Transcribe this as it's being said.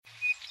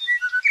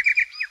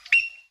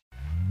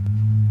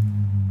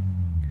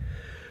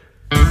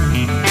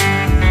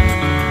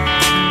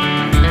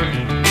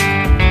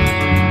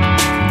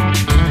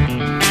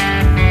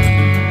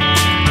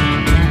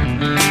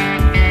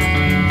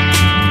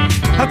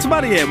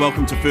Somebody here,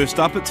 welcome to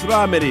First Up. It's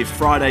Ramere,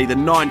 Friday the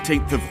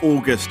 19th of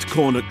August,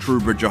 Cornet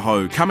Trubridge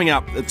Aho. Coming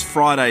up, it's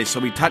Friday, so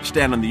we touch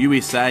down on the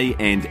USA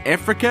and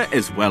Africa,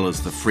 as well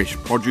as the fresh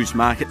produce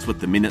markets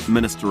with the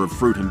Minister of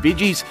Fruit and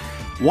Veggies,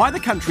 why the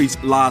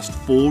country's last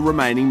 4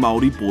 remaining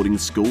Māori boarding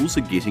schools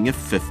are getting a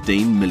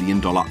 $15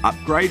 million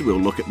upgrade, we'll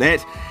look at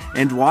that,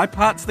 and why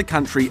parts of the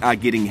country are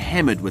getting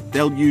hammered with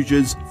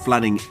deluges,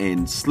 flooding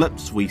and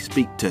slips. We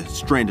speak to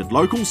stranded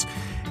locals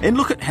and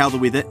look at how the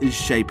weather is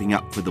shaping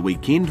up for the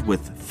weekend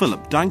with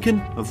Philip Duncan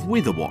of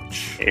Weather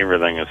Watch.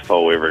 Everything is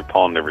full. Every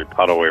pond, every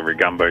puddle, every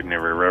gumboot and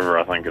every river,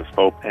 I think, is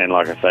full. And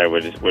like I say, we're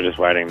just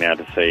waiting now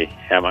to see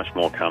how much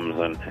more comes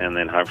and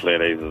then hopefully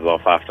it eases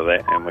off after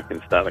that and we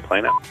can start the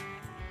clean-up.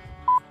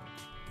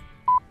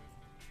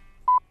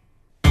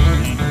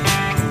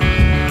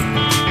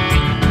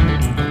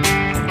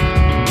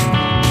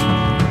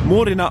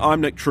 Morena,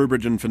 I'm Nick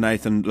Trubridge and for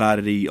Nathan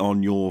Lardy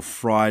on your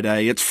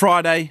Friday. It's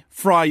Friday,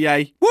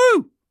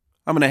 woo!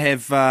 I'm going to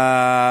have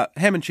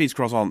ham and cheese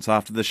croissants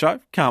after the show.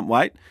 Can't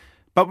wait.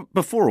 But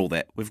before all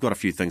that, we've got a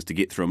few things to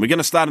get through. And we're going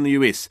to start in the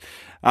US.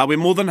 We're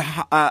more than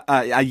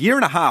a year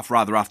and a half,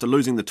 after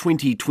losing the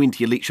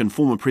 2020 election.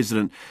 Former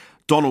President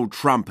Donald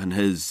Trump and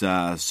his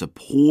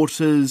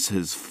supporters,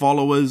 his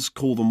followers,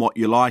 call them what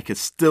you like, are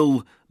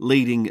still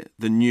leading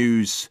the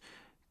news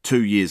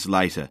 2 years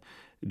later.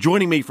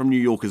 Joining me from New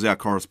York is our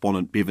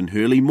correspondent, Bevan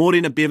Hurley.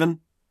 Morena,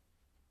 Bevan.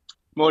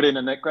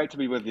 Morena, Nick. Great to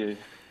be with you.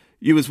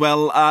 You as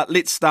well.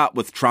 Let's start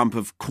with Trump,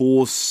 of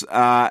course.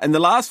 In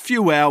the last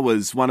few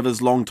hours, one of his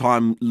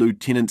longtime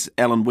lieutenants,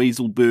 Alan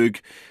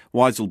Weisselberg,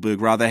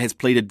 has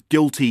pleaded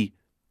guilty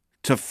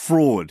to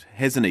fraud,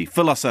 hasn't he?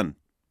 Fill us in.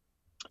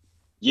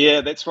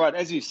 Yeah, that's right.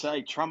 As you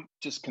say, Trump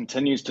just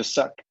continues to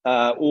suck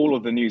all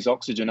of the news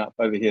oxygen up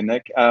over here,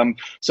 Nick.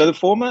 So the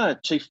former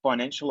chief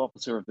financial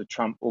officer of the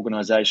Trump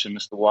organization,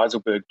 Mr.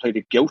 Weisselberg,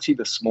 pleaded guilty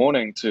this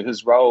morning to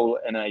his role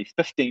in a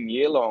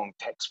 15-year-long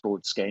tax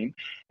fraud scheme.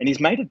 And he's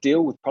made a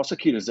deal with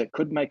prosecutors that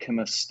could make him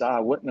a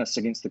star witness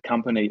against the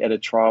company at a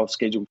trial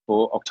scheduled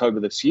for October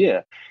this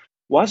year.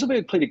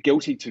 Weisselberg pleaded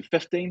guilty to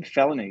 15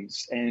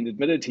 felonies and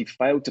admitted he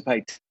failed to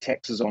pay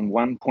taxes on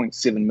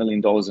 $1.7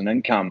 million in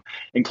income,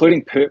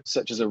 including perks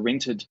such as a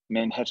rented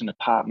Manhattan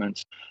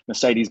apartment,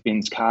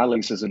 Mercedes-Benz car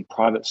leases, and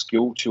private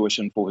school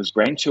tuition for his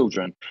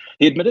grandchildren.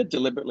 He admitted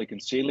deliberately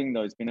concealing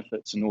those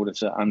benefits in order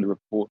to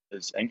underreport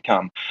his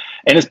income.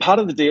 And as part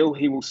of the deal,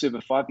 he will serve a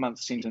 5-month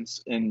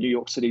sentence in New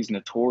York City's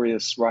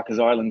notorious Rikers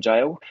Island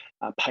jail,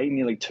 pay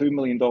nearly $2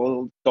 million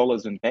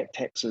in back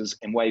taxes,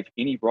 and waive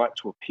any right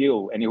to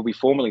appeal. And he'll be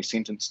formally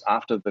sentenced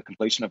after the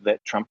completion of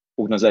that Trump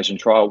Organization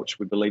trial, which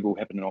we believe will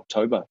happen in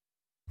October.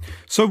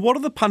 So what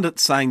are the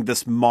pundits saying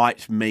this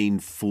might mean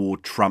for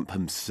Trump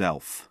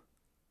himself?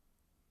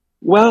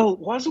 Well,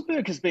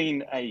 Weisselberg has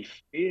been a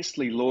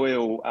fiercely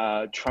loyal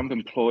Trump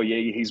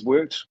employee. He's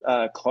worked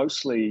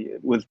closely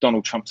with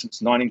Donald Trump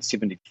since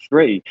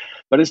 1973,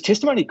 but his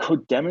testimony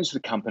could damage the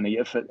company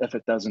if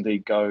it does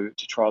indeed go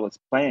to trial as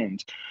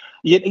planned.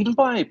 Yet even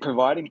by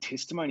providing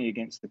testimony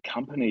against the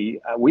company,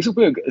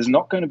 Weisselberg is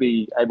not going to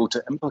be able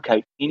to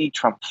implicate any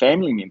Trump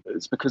family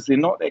members because they're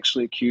not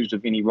actually accused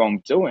of any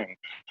wrongdoing.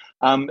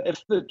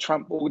 If the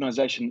Trump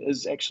organization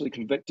is actually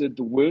convicted,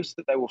 the worst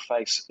that they will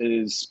face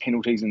is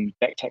penalties and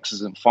back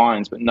taxes and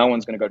fines, but no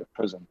one's going to go to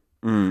prison.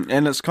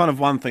 And it's kind of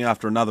one thing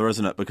after another,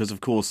 isn't it? Because, of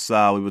course,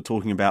 we were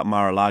talking about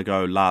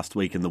Mar-a-Lago last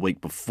week and the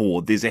week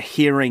before. There's a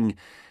hearing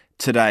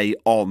today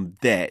on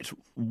that.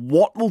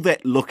 What will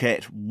that look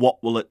at?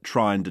 What will it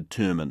try and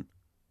determine?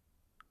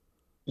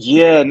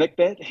 Yeah, Nick,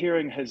 that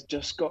hearing has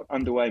just got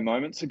underway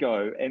moments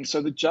ago. And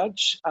so the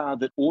judge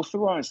that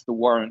authorised the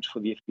warrant for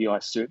the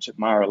FBI search at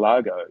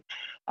Mar-a-Lago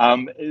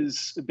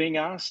is being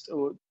asked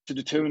to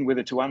determine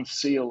whether to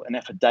unseal an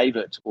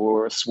affidavit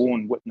or a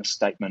sworn witness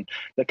statement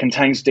that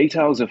contains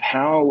details of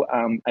how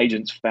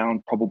agents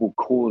found probable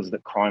cause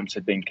that crimes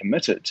had been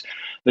committed.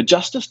 The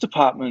Justice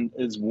Department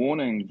is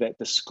warning that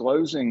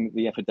disclosing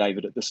the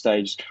affidavit at this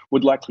stage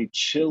would likely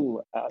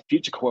chill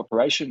future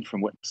cooperation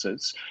from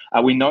witnesses.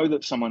 We know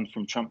that someone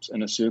from Trump's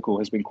inner circle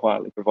has been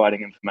quietly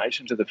providing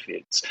information to the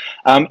feds.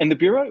 And the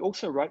Bureau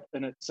also wrote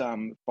in its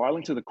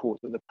filing to the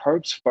court that the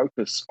probe's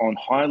focus on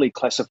highly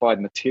classified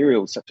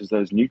materials, such as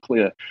those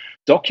nuclear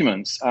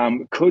documents,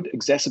 could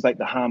exacerbate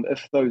the harm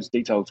if those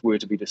details were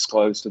to be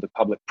disclosed to the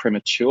public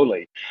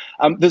prematurely.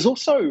 There's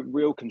also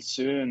real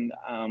concern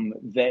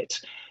that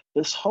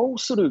this whole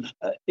sort of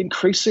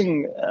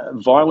increasing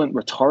violent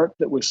rhetoric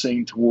that we're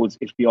seeing towards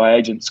FBI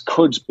agents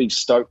could be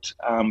stoked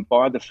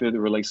by the further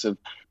release of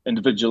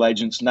individual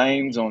agents'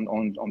 names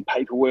on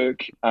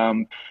paperwork.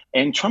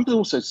 And Trump has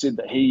also said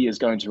that he is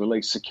going to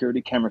release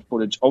security camera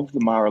footage of the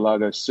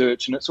Mar-a-Lago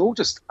search. And it's all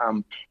just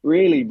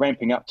really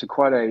ramping up to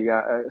quite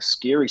a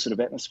scary sort of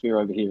atmosphere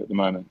over here at the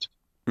moment.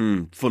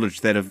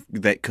 Footage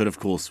that could, of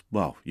course,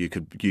 well, you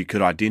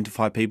could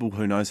identify people.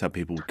 Who knows how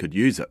people could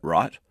use it,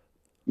 right?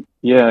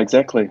 Yeah,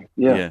 exactly.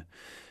 Yeah.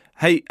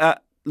 Hey,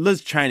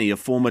 Liz Cheney, a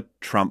former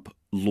Trump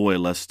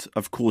loyalist,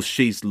 of course,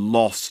 she's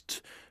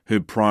lost her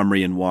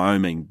primary in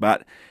Wyoming,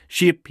 but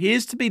she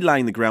appears to be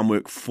laying the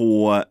groundwork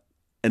for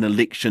an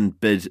election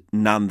bid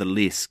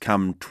nonetheless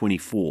come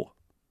 24.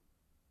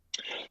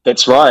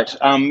 That's right.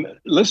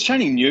 Liz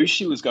Cheney knew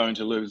she was going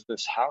to lose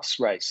this House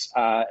race.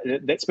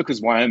 That's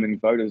because Wyoming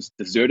voters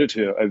deserted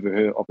her over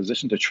her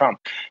opposition to Trump.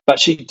 But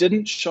she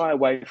didn't shy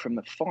away from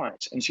the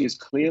fight, and she is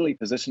clearly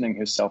positioning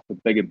herself for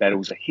bigger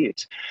battles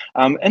ahead.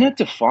 In a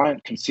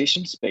defiant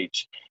concession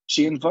speech,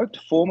 she invoked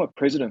former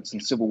presidents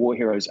and Civil War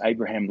heroes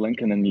Abraham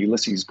Lincoln and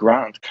Ulysses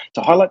Grant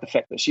to highlight the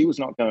fact that she was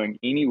not going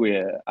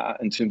anywhere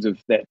in terms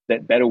of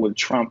that battle with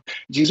Trump.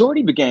 She's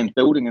already began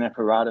building an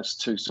apparatus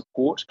to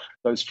support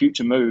those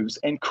future moves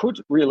and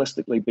could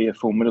realistically be a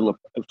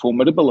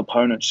formidable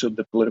opponent should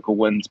the political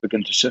winds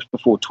begin to shift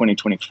before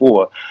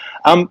 2024.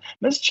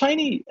 Ms.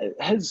 Cheney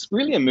has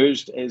really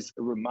emerged as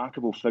a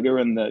remarkable figure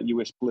in the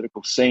US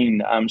political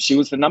scene. She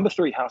was the number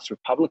 3 House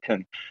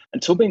Republican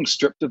until being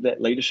stripped of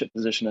that leadership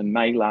position in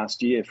May last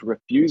year for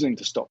refusing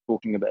to stop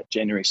talking about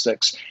January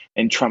 6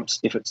 and Trump's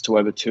efforts to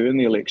overturn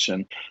the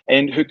election.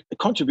 And her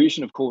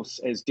contribution, of course,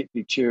 as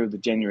deputy chair of the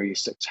January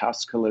 6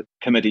 House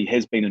Committee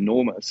has been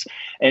enormous.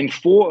 And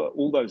for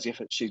all those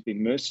efforts, she's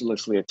been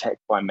mercilessly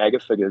attacked by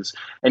MAGA figures.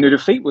 And her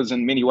defeat was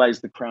in many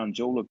ways the crown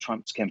jewel of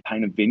Trump's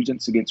campaign of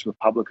vengeance against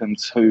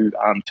Republicans who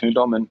turned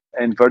on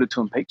and voted to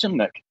impeach him,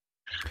 Nick.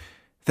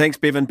 Thanks,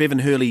 Bevan. Bevan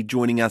Hurley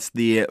joining us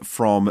there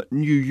from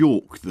New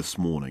York this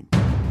morning.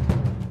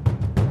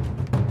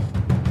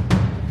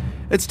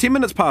 It's 10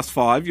 minutes past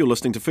 5. You're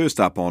listening to First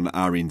Up on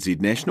RNZ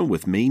National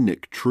with me,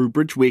 Nick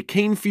Trubridge. We're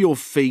keen for your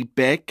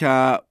feedback.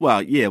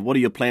 What are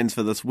your plans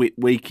for this wet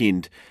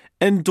weekend?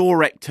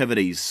 Indoor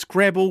activities,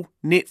 Scrabble,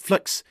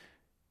 Netflix.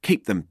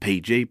 Keep them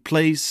PG,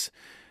 please.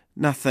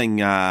 Nothing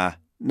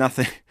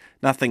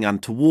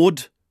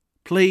untoward,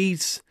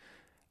 please.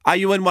 Are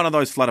you in one of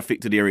those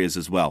flood-affected areas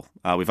as well?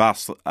 We've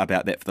asked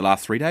about that for the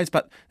last 3 days,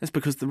 but that's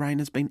because the rain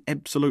has been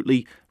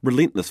absolutely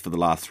relentless for the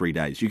last 3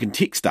 days. You can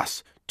text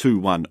us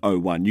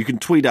 2101. You can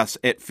tweet us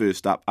at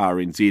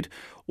FirstUpRNZ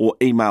or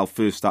email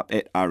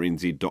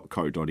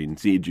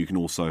firstup@rnz.co.nz. You can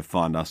also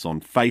find us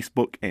on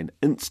Facebook and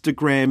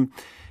Instagram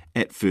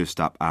at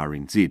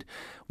FirstUpRNZ.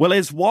 Well,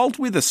 as wild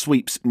weather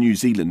sweeps New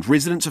Zealand,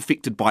 residents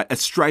affected by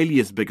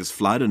Australia's biggest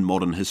flood in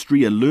modern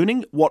history are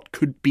learning what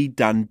could be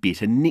done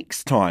better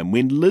next time.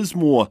 When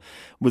Lismore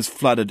was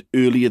flooded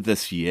earlier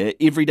this year,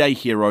 everyday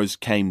heroes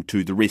came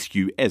to the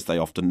rescue, as they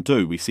often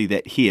do. We see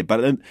that here.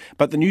 But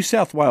the New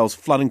South Wales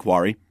Flood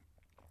Inquiry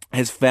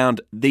has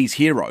found these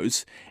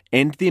heroes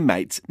and their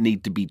mates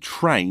need to be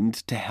trained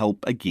to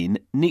help again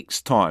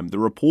next time. The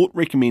report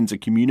recommends a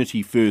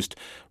community-first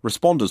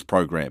responders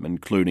program,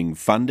 including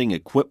funding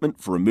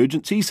equipment for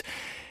emergencies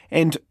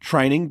and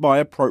training by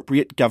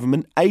appropriate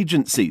government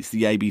agencies,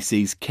 the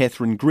ABC's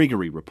Catherine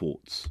Gregory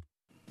reports.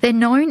 They're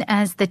known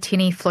as the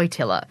Tinny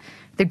Flotilla,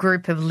 the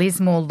group of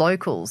Lismore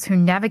locals who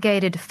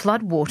navigated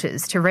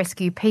floodwaters to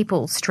rescue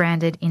people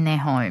stranded in their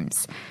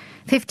homes.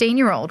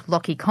 15-year-old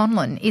Lockie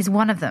Conlon is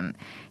one of them.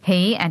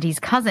 He and his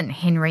cousin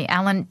Henry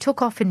Allen took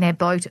off in their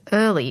boat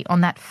early on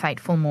that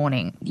fateful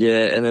morning.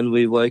 Yeah, and then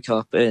we woke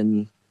up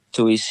and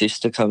to his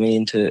sister coming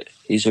into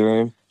his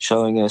room,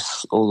 showing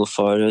us all the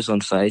photos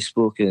on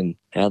Facebook and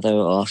how they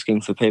were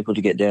asking for people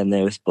to get down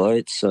there with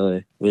boats.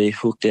 So we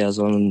hooked ours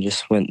on and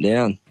just went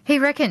down. He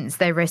reckons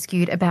they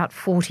rescued about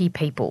 40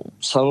 people.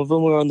 Some of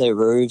them were on their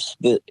roofs,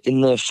 but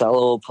in the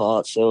shallower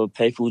parts there were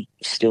people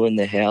still in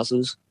their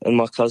houses. And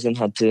my cousin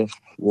had to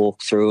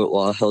walk through it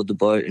while I held the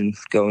boat and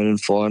go in and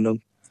find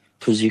them,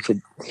 because you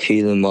could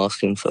hear them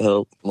asking for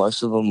help.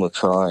 Most of them were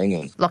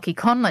crying. Lockie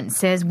Conlon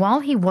says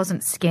while he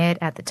wasn't scared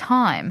at the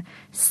time,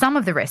 some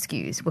of the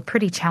rescues were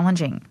pretty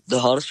challenging. The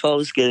hardest part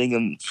was getting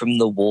them from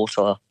the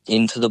water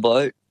into the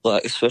boat,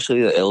 like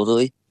especially the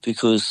elderly,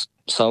 because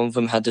some of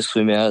them had to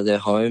swim out of their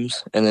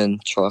homes and then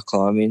try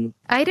climbing.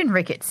 Aidan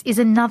Ricketts is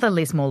another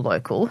Lismore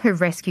local who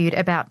rescued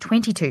about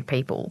 22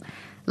 people.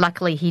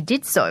 Luckily, he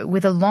did so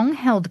with a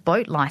long-held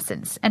boat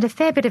licence and a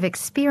fair bit of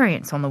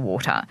experience on the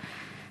water.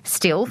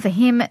 Still, for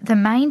him, the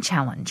main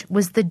challenge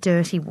was the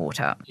dirty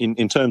water.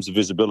 In terms of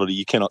visibility,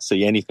 you cannot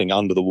see anything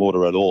under the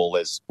water at all.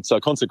 So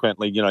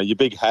consequently, your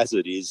big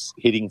hazard is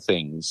hitting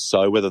things.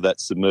 So whether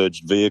that's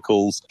submerged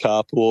vehicles,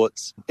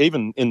 carports,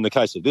 even in the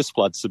case of this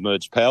flood,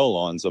 submerged power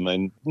lines. I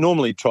mean,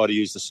 normally try to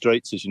use the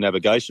streets as your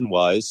navigation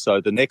ways.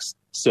 So the next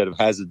set of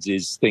hazards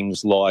is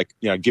things like,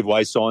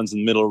 giveaway signs in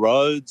the middle of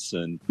roads.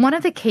 And one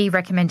of the key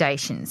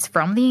recommendations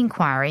from the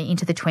inquiry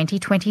into the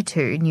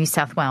 2022 New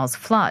South Wales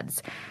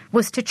floods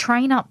was to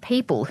train up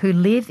people who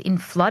live in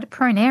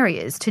flood-prone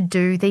areas to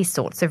do these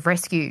sorts of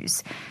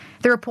rescues.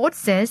 The report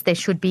says there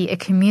should be a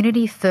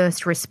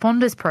community-first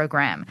responders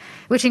program,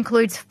 which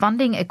includes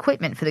funding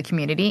equipment for the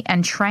community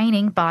and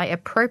training by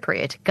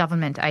appropriate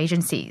government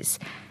agencies.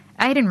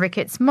 Aidan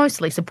Ricketts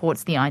mostly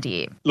supports the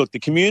idea. Look, the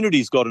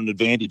community's got an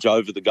advantage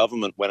over the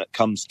government when it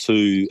comes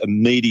to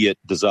immediate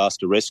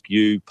disaster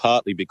rescue,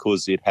 partly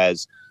because it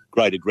has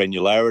greater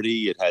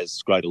granularity, it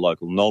has greater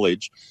local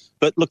knowledge.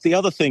 But look, the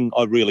other thing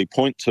I really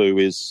point to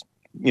is,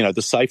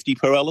 the safety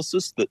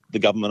paralysis that the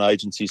government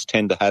agencies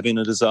tend to have in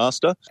a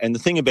disaster. And the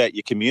thing about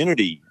your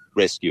community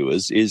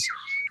rescuers is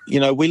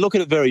We look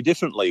at it very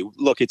differently.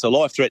 Look, it's a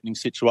life-threatening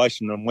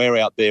situation and we're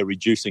out there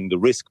reducing the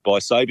risk by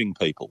saving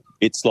people.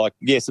 It's like,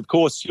 yes, of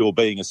course you're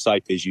being as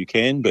safe as you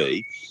can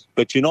be,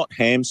 but you're not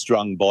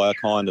hamstrung by a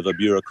kind of a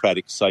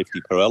bureaucratic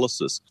safety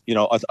paralysis.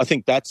 I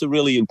think that's a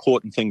really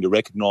important thing to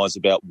recognise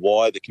about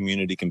why the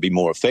community can be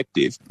more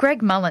effective.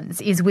 Greg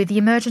Mullins is with the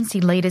Emergency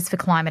Leaders for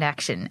Climate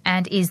Action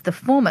and is the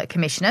former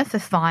Commissioner for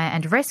Fire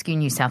and Rescue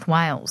New South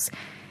Wales.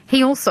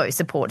 He also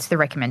supports the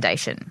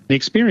recommendation. The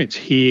experience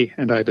here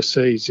and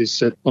overseas is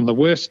that on the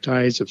worst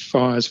days of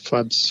fires,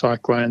 floods,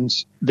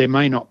 cyclones, there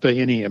may not be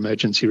any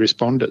emergency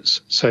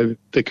responders. So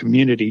the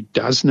community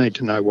does need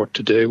to know what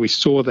to do. We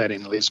saw that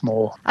in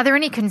Lismore. Are there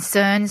any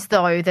concerns,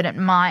 though, that it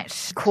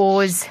might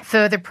cause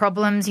further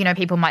problems?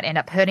 People might end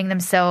up hurting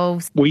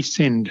themselves. We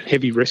send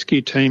heavy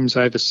rescue teams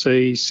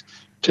overseas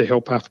to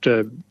help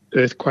after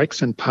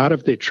earthquakes, and part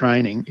of their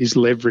training is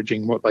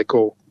leveraging what they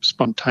call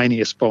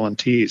spontaneous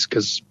volunteers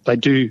because they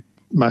do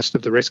most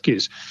of the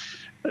rescues.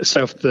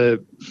 So if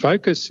the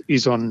focus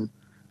is on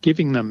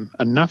giving them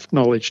enough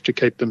knowledge to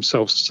keep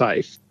themselves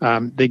safe,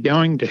 they're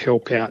going to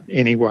help out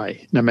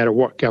anyway, no matter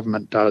what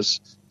government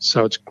does.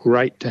 So it's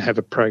great to have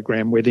a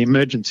program where the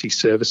emergency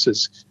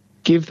services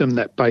give them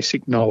that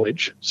basic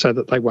knowledge so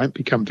that they won't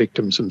become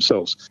victims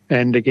themselves.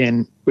 And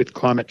again, with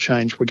climate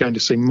change, we're going to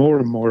see more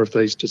and more of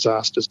these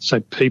disasters, so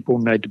people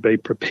need to be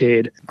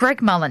prepared.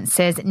 Greg Mullins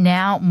says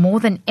now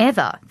more than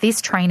ever, this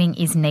training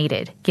is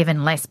needed,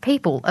 given less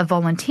people are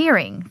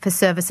volunteering for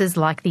services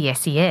like the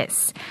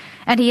SES.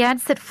 And he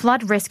adds that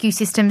flood rescue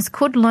systems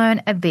could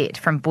learn a bit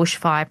from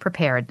bushfire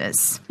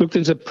preparedness. Look,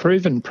 there's a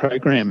proven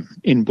program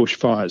in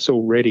bushfires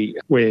already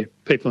where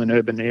people in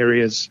urban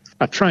areas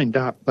are trained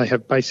up. They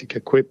have basic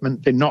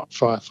equipment. They're not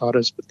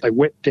firefighters, but they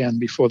wet down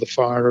before the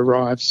fire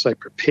arrives. They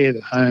prepare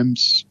the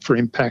homes for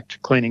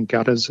impact, cleaning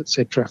gutters,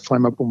 etc.,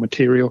 flammable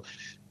material.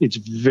 It's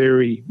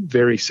very,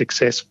 very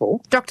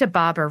successful. Dr.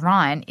 Barbara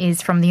Ryan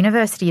is from the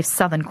University of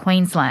Southern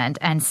Queensland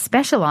and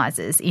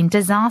specialises in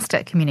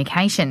disaster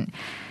communication.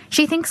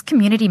 She thinks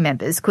community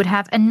members could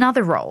have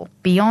another role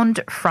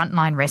beyond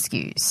frontline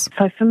rescues.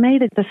 So for me,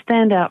 the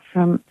standout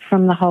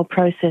from the whole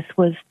process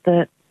was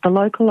that the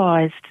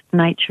localised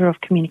nature of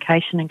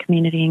communication and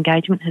community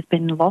engagement has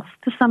been lost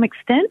to some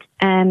extent,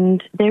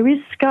 and there is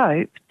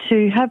scope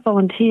to have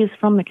volunteers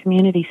from the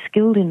community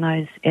skilled in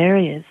those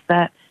areas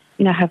that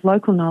have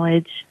local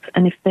knowledge,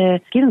 and if they're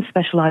given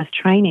specialised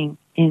training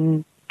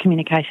in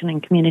communication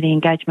and community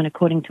engagement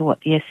according to what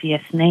the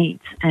SES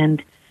needs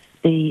and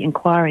the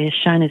inquiry has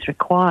shown is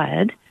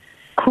required,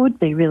 could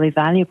be really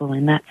valuable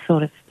in that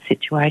sort of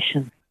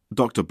situation.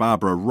 Dr.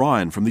 Barbara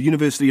Ryan from the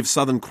University of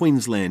Southern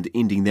Queensland,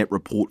 ending that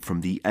report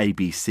from the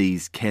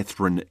ABC's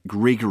Catherine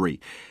Gregory.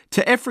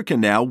 To Africa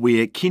now,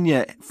 where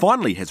Kenya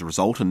finally has a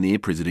result in their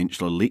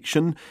presidential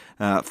election.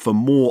 For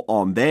more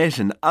on that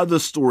and other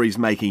stories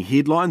making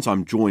headlines,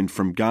 I'm joined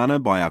from Ghana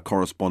by our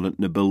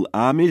correspondent Nabil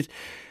Ahmed.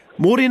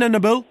 Morena,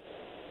 Nabil.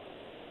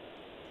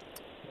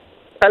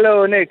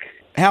 Hello, Nick.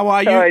 How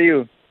are you? How are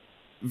you?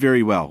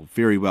 Very well,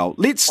 very well.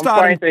 Let's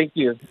start. I'm fine, thank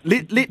you.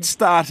 Let's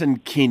start in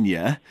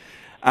Kenya.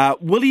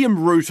 William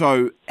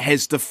Ruto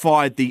has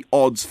defied the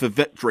odds for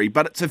victory,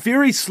 but it's a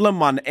very slim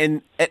one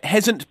and it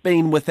hasn't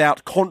been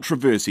without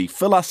controversy.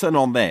 Fill us in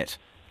on that.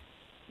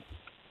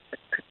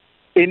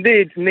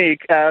 Indeed,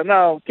 Nick.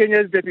 Now,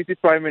 Kenya's Deputy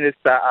Prime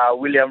Minister,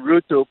 William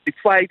Ruto,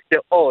 defied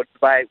the odds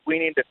by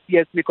winning the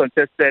fiercely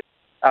contested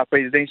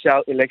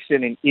presidential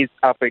election in East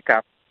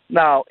Africa.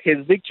 Now, his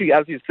victory,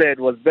 as you said,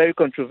 was very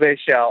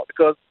controversial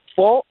because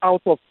 4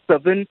 out of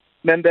 7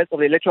 members of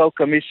the Electoral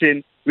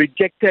Commission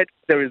rejected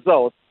the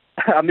results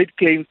amid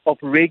claims of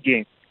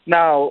rigging.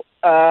 Now,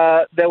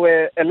 there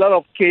were a lot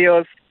of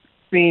chaos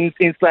scenes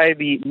inside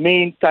the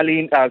main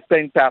tallying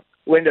center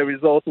when the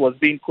result was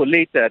being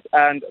collated,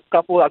 and a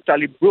couple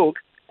actually broke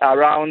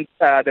around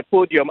the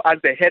podium as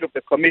the head of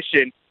the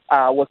commission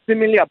was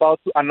seemingly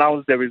about to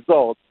announce the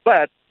results.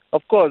 But,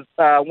 of course,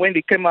 when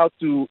they came out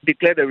to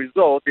declare the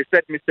result, they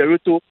said Mr.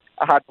 Ruto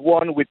had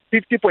won with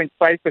 50.5%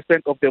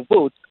 of the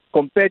votes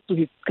compared to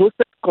his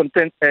closest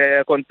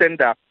contender,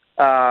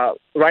 Raila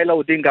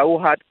Odinga, who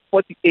had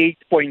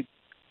 48.8%.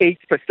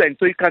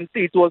 So you can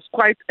see it was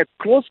quite a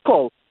close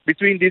call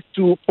between these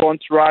two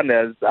front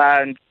runners.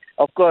 And,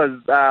 of course,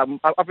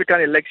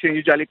 African elections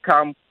usually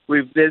come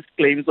with these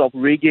claims of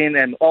rigging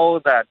and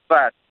all that.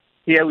 But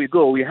here we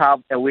go. We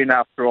have a winner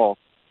after all.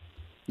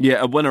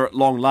 Yeah, a winner at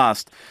long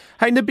last.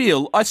 Hey,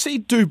 Nabil, I see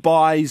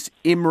Dubai's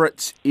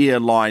Emirates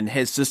airline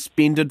has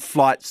suspended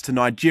flights to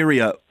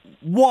Nigeria.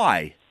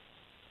 Why?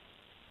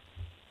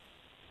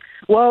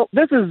 Well,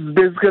 this is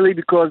basically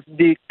because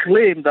they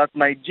claim that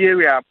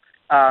Nigeria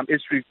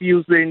is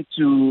refusing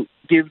to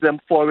give them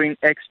foreign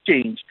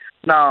exchange.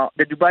 Now,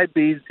 the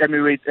Dubai-based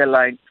Emirates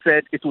airline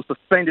said it will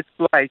suspend its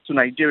flight to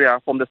Nigeria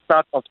from the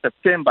start of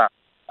September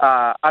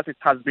as it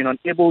has been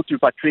unable to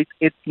repatriate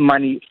its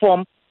money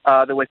from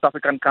the West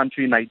African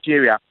country,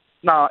 Nigeria.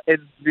 Now,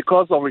 it's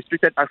because of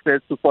restricted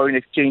access to foreign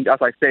exchange, as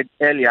I said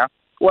earlier.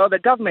 Well, the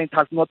government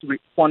has not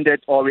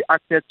responded or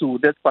reacted to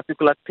this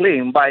particular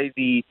claim by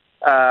the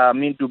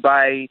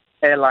Dubai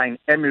airline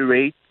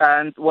Emirates.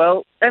 And,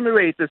 well,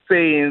 Emirates is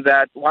saying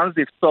that once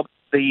they've stopped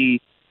the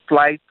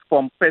flights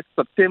from 1st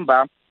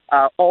September,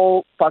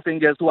 all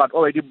passengers who had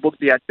already booked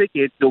their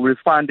tickets, they'll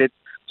refund it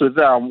to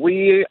them.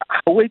 We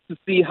wait to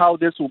see how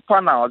this will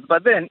pan out.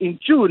 But then in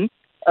June,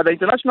 the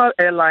International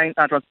Airline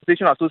and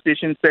Transportation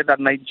Association said that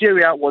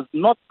Nigeria was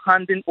not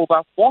handing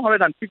over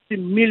 $450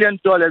 million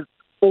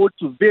owed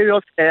to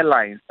various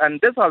airlines.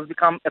 And this has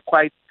become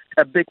quite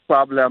a big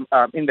problem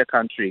in the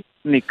country.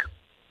 Nick.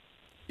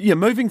 Yeah,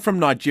 moving from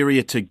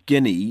Nigeria to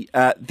Guinea,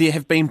 there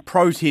have been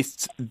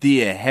protests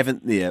there,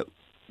 haven't there?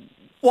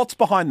 What's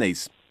behind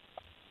these?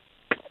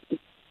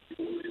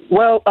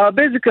 Well,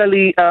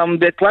 basically,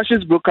 the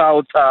clashes broke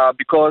out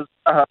because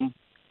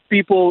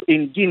people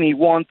in Guinea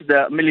want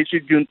the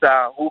military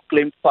junta who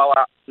claimed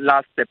power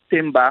last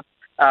September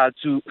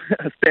to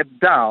step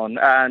down.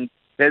 And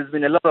there's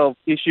been a lot of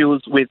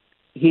issues with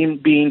him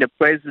being the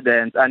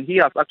president. And he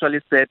has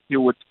actually said he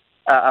would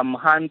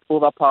hand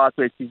over power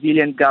to a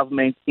civilian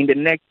government in the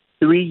next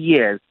 3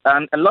 years.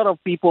 And a lot of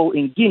people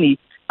in Guinea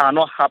are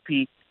not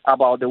happy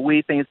about the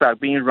way things are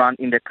being run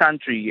in the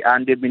country.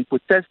 And they've been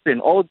protesting,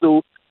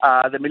 although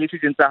the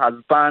military junta has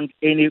banned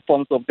any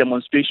forms of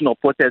demonstration or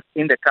protest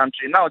in the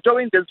country. Now,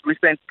 during this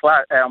recent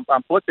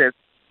protest,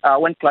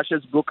 when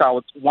clashes broke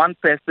out, one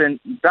person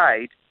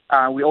died.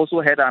 We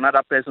also heard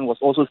another person was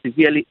also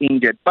severely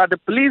injured. But the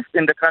police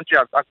in the country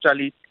has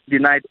actually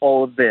denied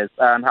all this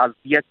and has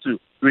yet to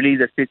release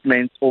a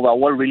statement over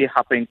what really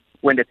happened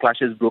when the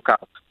clashes broke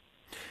out.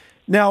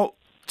 Now,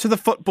 to the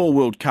Football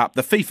World Cup,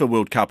 the FIFA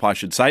World Cup, I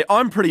should say.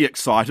 I'm pretty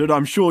excited.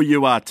 I'm sure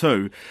you are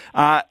too.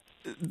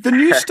 The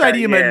new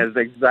stadium, yes,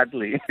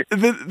 exactly.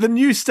 The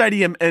new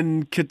stadium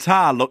in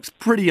Qatar looks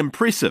pretty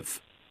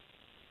impressive.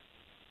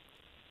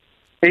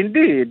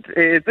 Indeed,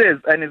 it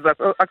is, and it's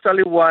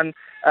actually one.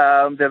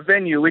 The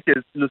venue, which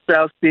is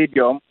Lusail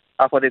Stadium,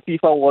 for the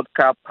FIFA World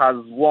Cup, has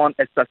won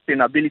a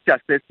sustainability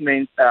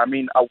assessment,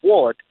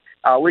 award,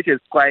 which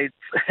is quite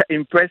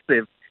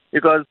impressive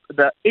because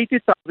the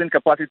 80,000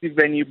 capacity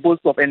venue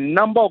boasts of a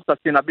number of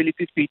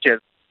sustainability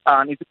features.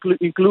 And it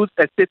includes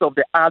a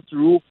state-of-the-art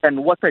roof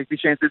and water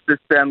efficiency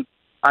systems.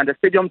 And the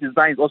stadium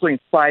design is also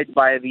inspired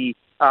by the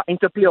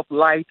interplay of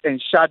light and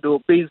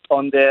shadow based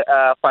on the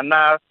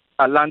Fanar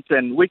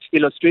lantern, which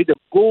illustrates the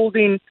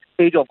golden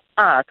age of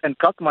art and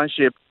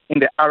craftsmanship in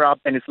the Arab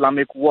and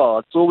Islamic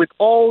world. So with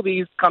all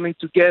these coming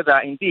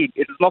together, indeed,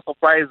 it is not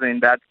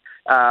surprising that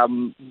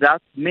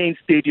that main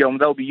stadium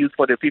that will be used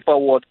for the FIFA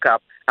World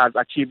Cup has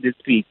achieved this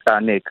feat,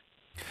 Nick.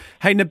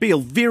 Hey,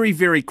 Nabil, very,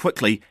 very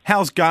quickly,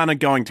 how's Ghana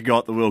going to go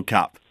at the World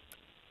Cup?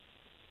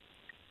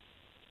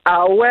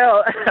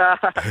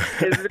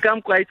 It's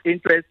become quite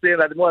interesting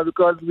at the moment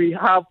because we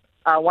have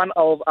one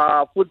of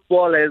our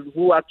footballers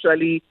who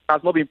actually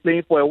has not been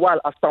playing for a while,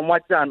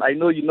 Asamoah Gyan. I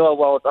know you know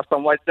about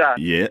Asamoah Gyan.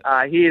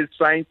 Yeah. He is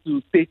trying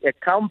to stage a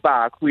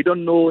comeback. We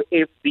don't know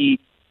if the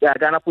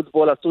Ghana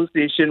Football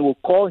Association will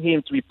call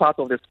him to be part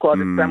of the squad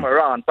this time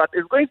around. But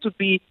it's going to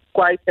be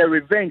quite a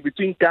revenge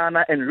between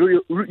Ghana and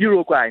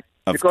Uruguay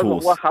because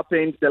of what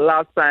happened the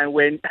last time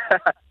when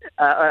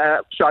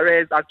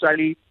Suarez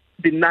actually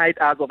denied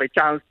us of a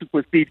chance to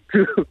proceed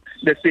to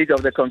the stage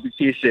of the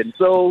competition.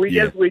 So we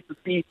just wait to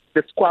see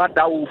the squad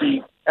that will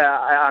be,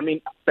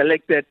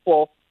 selected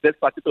for this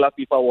particular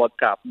FIFA World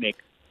Cup, Nick.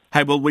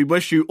 Hey, well, we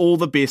wish you all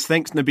the best.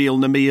 Thanks, Nabil.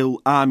 Nabil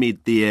Ahmed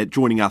there,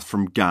 joining us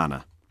from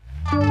Ghana.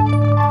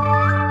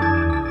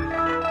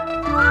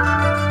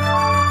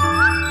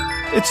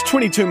 It's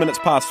 22 minutes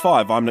past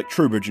 5. I'm Nick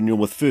Trubridge and you're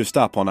with First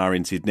Up on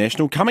RNZ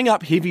National. Coming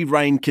up, heavy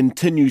rain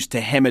continues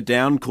to hammer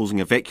down, causing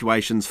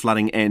evacuations,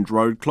 flooding and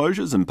road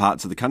closures in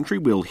parts of the country.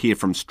 We'll hear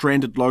from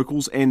stranded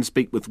locals and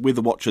speak with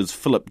Weather Watch's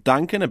Philip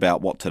Duncan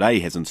about what today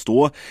has in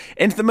store.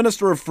 And the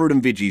Minister of Fruit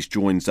and Veggies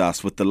joins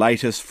us with the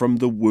latest from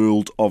the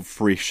world of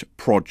fresh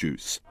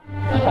produce.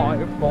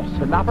 I've got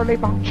a lovely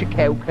bunch of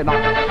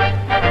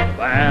coconuts.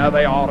 There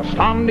they are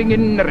standing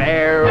in the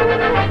air.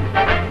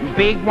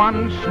 Big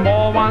ones,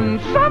 small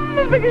ones, some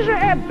as big as your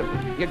head.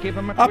 You give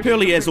them a Up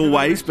early as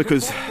always,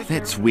 because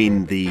that's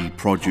when the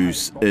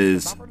produce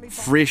is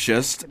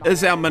freshest,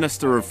 is our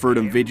Minister of Fruit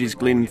and Veggies,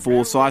 Glenn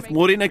Forsyth.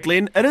 Morena,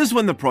 Glenn, it is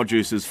when the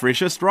produce is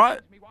freshest, right?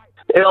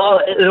 It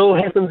all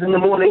happens in the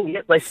morning.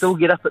 Yep, they still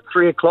get up at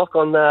 3 o'clock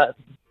on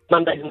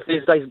Mondays and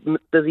Thursdays,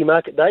 busy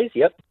market days.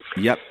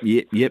 Yep.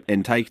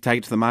 And take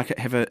it to the market.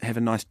 Have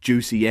a nice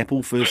juicy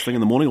apple first thing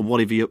in the morning, or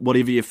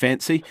whatever you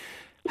fancy.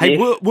 Hey,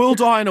 yes.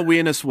 World Iron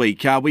Awareness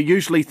Week. We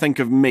usually think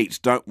of meat,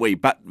 don't we?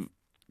 But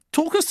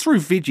talk us through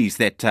veggies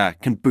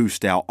that can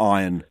boost our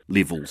iron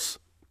levels.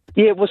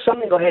 Yeah, it was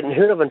something I hadn't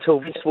heard of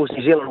until Vegetables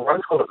New Zealand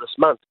wrote on it this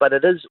month, but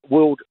it is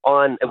World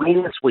Iron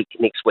Awareness Week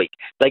next week.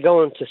 They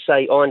go on to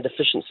say iron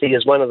deficiency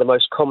is one of the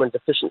most common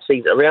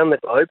deficiencies around the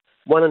globe.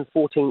 1 in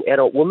 14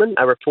 adult women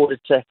are reported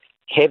to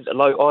have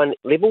low iron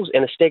levels,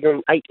 and a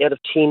staggering 8 out of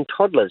 10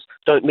 toddlers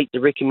don't meet the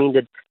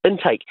recommended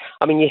intake.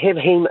 I mean, you have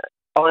heme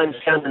iron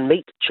found in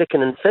meat,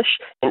 chicken and fish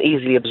and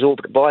easily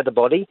absorbed by the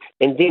body,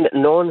 and then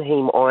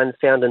non-heme iron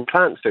found in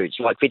plant foods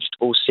like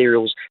vegetables,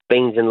 cereals,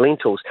 beans and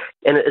lentils.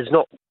 And it is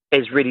not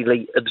as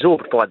readily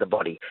absorbed by the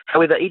body.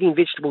 However, eating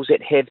vegetables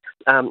that have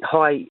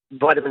high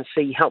vitamin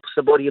C helps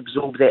the body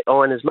absorb that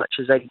iron as much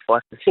as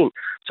 85%.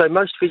 So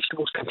most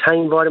vegetables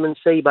contain vitamin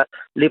C, but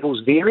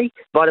levels vary.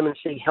 Vitamin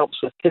C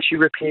helps with tissue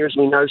repair, as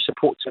we know,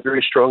 supports a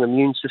very strong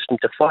immune system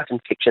to fight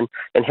infection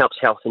and helps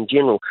health in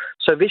general.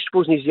 So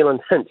Vegetables New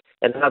Zealand hint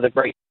at another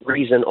great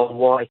reason on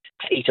why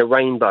to eat a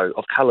rainbow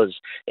of colours.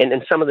 And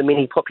some of the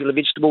many popular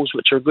vegetables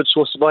which are a good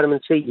source of vitamin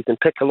C, you can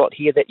pick a lot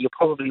here that you'll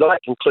probably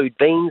like, include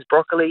beans,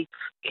 broccoli,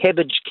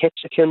 cabbage,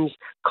 capsicums,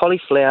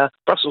 cauliflower,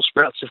 Brussels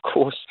sprouts, of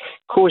course,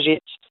 courgettes,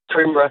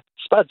 kumara,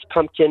 spuds,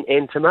 pumpkin,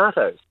 and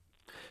tomatoes.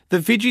 The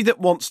veggie that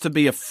wants to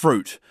be a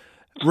fruit.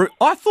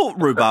 I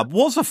thought rhubarb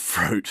was a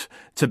fruit,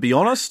 to be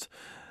honest.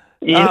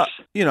 Yes.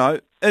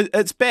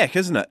 It's back,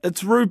 isn't it?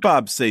 It's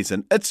rhubarb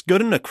season. It's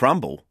good in a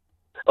crumble.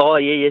 Oh,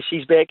 yeah,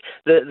 she's back.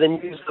 The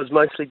news was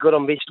mostly good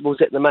on vegetables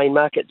at the main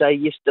market day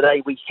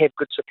yesterday. We have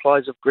good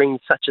supplies of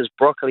greens such as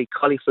broccoli,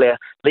 cauliflower,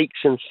 leeks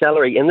and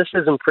celery, and this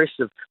is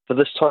impressive for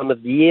this time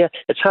of the year.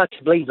 It's hard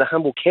to believe the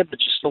humble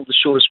cabbage is still the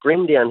shortest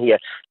green down here.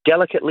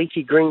 Delicate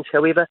leafy greens,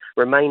 however,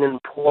 remain in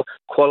poor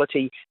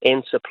quality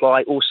and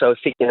supply, also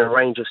affecting a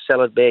range of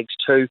salad bags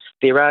too.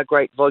 There are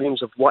great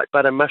volumes of white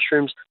butter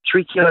mushrooms,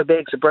 3 kilo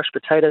bags of brushed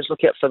potatoes.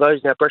 Look out for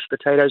those. Now, brushed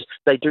potatoes,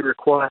 they do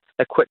require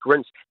a quick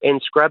rinse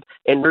and scrub,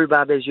 and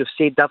rhubarb, as you've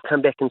said, they've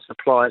come back in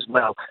supply as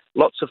well.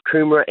 Lots of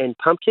kumara and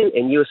pumpkin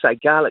and USA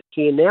garlic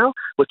here now,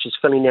 which is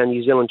filling our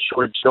New Zealand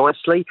shortage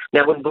nicely.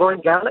 Now, when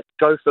buying garlic,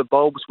 go for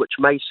bulbs which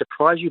may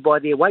surprise you by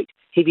their weight.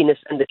 Heaviness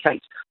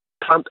indicates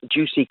plump,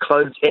 juicy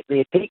cloves at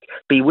their peak.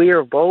 Beware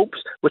of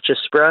bulbs which are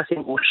sprouting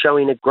or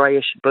showing a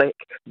greyish-black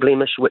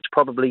blemish which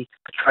probably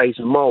betrays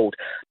mould.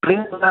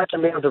 Blend a large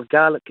amount of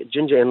garlic,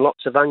 ginger and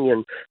lots of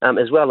onion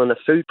as well in a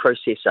food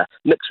processor.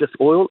 Mix with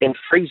oil and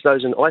freeze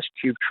those in ice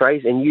cube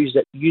trays and use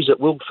it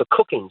well for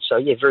cooking. So,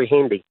 yeah, very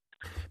handy.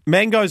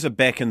 Mangoes are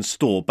back in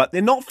store, but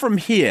they're not from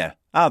here,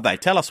 are they?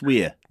 Tell us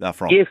where they're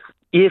from.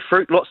 Yeah,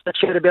 fruit, lots to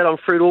chat about on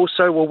fruit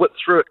also. We'll whip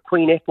through it.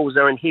 Queen apples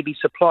are in heavy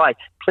supply.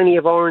 Plenty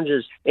of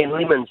oranges and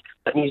lemons.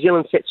 But New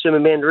Zealand Satsuma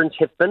mandarins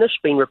have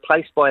finished, been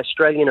replaced by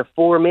Australian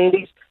Afora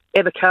Mandis.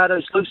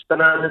 Avocados, loose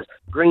bananas,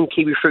 green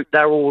kiwi fruit,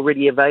 they're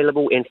already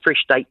available and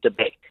fresh dates are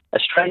back.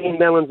 Australian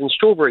melons and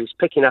strawberries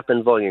picking up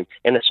in volume,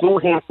 and a small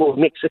handful of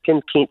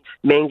Mexican Kent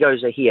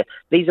mangoes are here.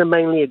 These are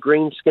mainly a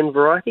green skin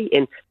variety,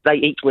 and they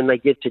eat when they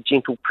get to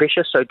gentle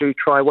pressure, so do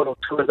try one or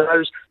two of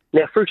those.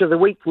 Now, fruit of the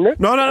week, Nick.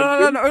 No.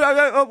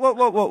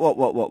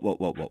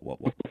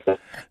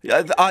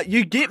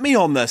 You get me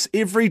on this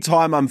every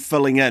time I'm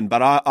filling in,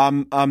 but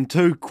I'm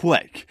too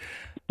quick.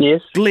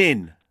 Yes.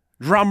 Glenn,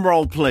 drum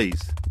roll,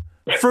 please.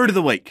 Fruit of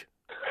the week.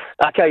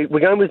 Okay,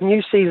 we're going with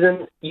new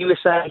season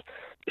USA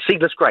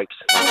seedless grapes.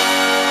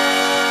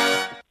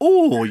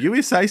 Oh,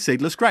 USA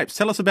seedless grapes.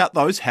 Tell us about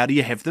those. How do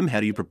you have them?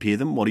 How do you prepare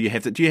them? What do you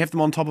have? Do you have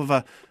them on top of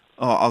a...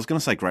 Oh, I was going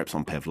to say grapes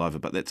on pavlova,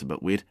 but that's a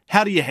bit weird.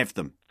 How do you have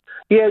them?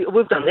 Yeah,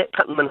 we've done that,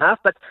 cut them in half,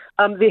 but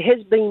there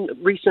has been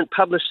recent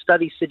published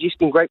studies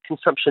suggesting grape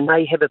consumption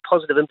may have a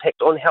positive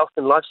impact on health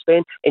and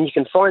lifespan, and you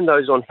can find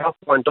those on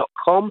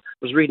healthline.com. I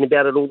was reading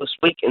about it all this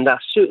week, and they're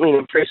certainly an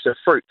impressive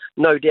fruit,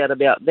 no doubt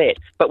about that.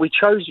 But we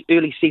chose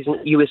early season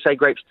USA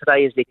grapes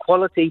today as their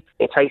quality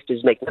and taste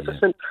is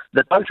magnificent.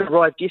 The boat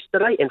arrived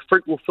yesterday, and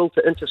fruit will filter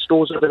into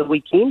stores over the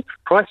weekend.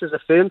 Prices are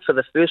firm for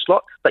the first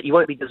lot, but you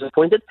won't be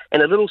disappointed.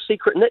 And a little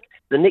secret, Nick,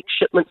 the next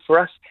shipment for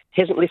us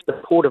hasn't left the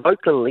port of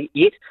Oakland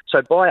yet,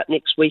 so buy it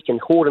next week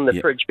and hoard in the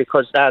fridge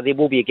because there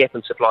will be a gap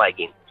in supply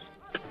again.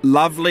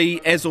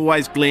 Lovely, as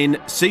always,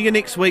 Glenn. See you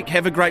next week.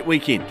 Have a great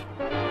weekend.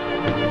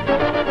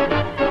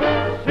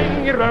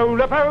 Sing your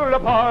roll up,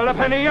 all a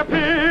penny a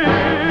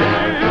piece.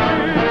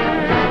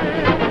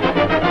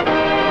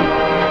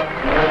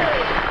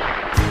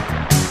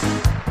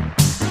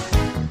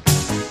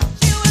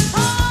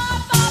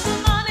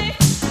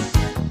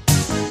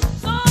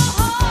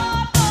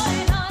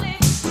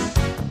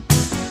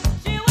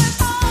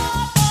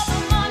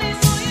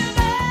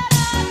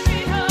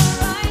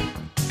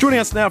 Joining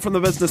us now from the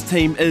business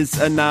team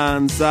is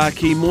Anan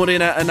Zaki.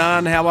 Morena,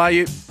 Anan, how are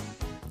you?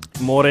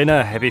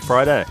 Morena, happy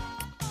Friday.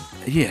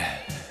 Yeah,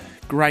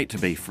 great to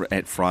be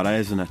at Friday,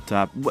 isn't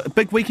it?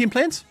 Big weekend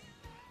plans?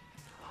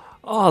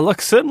 Oh,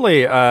 look,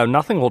 certainly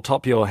nothing will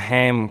top your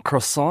ham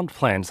croissant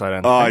plans, I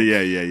don't think. Oh,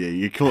 yeah.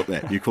 You caught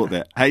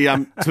that. Hey,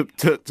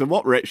 to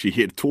what we're actually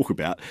here to talk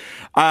about,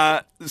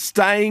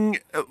 being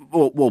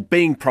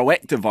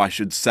proactive, I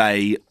should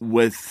say,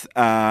 with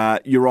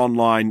your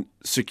online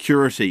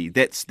security.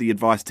 That's the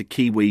advice to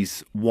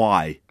Kiwis.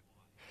 Why?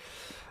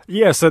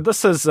 Yeah, so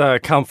this has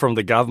come from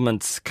the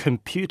government's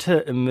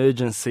Computer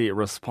Emergency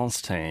Response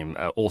Team,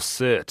 or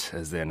CERT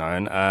as they're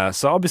known.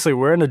 So obviously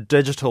we're in a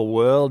digital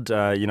world.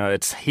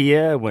 It's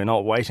here. We're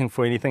not waiting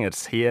for anything.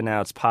 It's here now.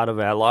 It's part of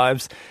our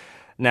lives.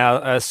 Now,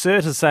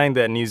 CERT is saying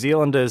that New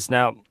Zealanders,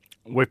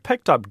 we've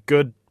picked up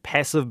good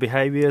passive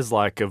behaviours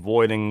like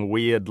avoiding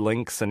weird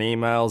links and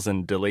emails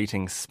and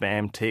deleting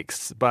spam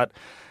texts, but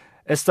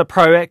it's the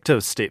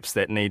proactive steps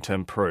that need to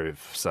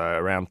improve, so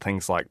around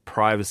things like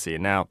privacy.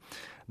 Now,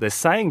 they're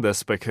saying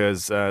this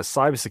because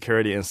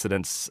cybersecurity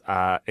incidents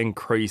are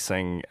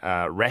increasing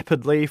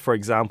rapidly. For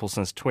example,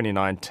 since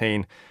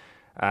 2019,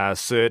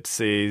 CERT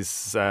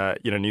says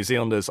New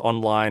Zealanders'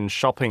 online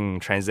shopping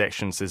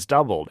transactions has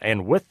doubled,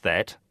 and with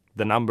that,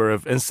 the number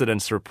of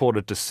incidents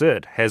reported to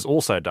CERT has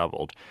also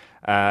doubled.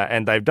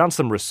 And they've done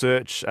some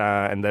research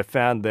and they've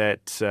found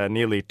that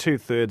nearly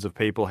 2/3 of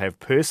people have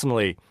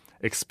personally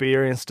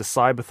experienced a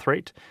cyber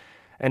threat.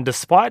 And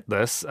despite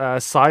this,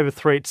 cyber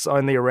threats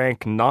only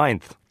rank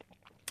 9th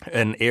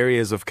in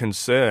areas of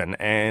concern,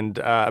 and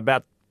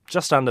about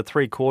just under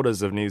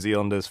 3/4 of New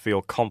Zealanders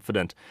feel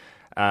confident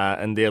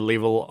in their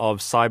level of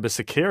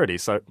cybersecurity.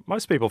 So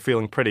most people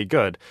feeling pretty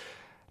good.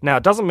 Now,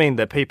 it doesn't mean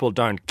that people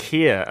don't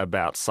care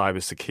about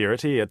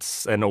cybersecurity.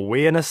 It's an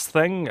awareness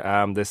thing.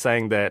 They're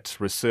saying that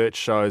research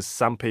shows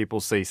some people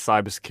see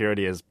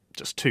cybersecurity as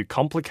just too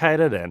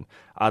complicated and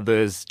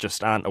others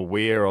just aren't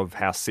aware of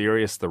how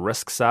serious the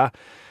risks are.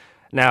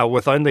 Now,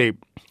 with only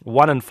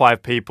 1 in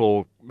 5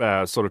 people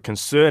sort of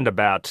concerned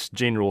about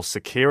general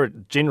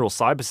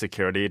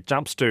cybersecurity, it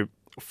jumps to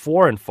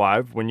 4 in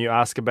 5 when you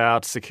ask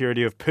about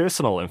security of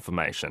personal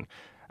information.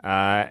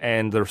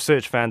 And the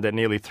research found that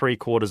nearly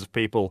 3/4 of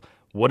people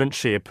wouldn't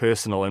share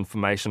personal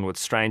information with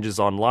strangers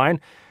online.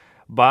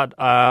 But,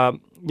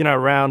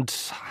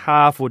 around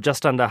half or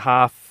just under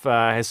half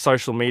has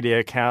social media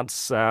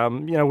accounts,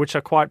 which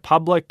are quite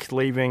public,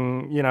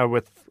 leaving,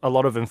 with a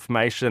lot of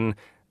information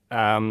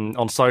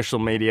on social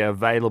media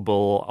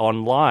available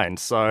online.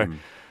 So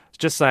it's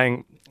just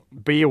saying,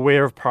 be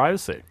aware of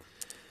privacy.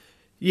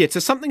 Yeah,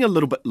 to something a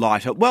little bit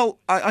lighter. Well,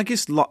 I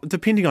guess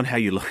depending on how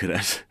you look at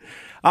it.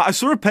 I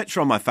saw a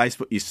picture on my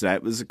Facebook yesterday.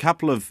 It was a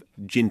couple of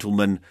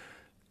gentlemen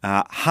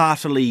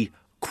heartily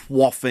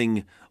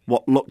quaffing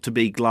what looked to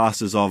be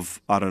glasses of,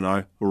 I don't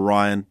know,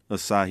 Orion,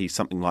 Asahi,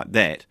 something like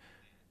that.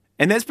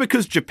 And that's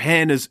because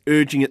Japan is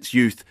urging its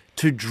youth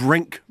to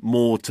drink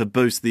more to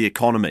boost the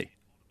economy.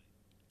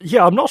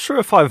 Yeah, I'm not sure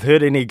if I've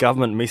heard any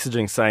government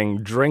messaging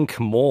saying drink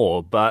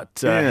more, but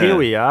here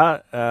we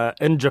are.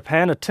 In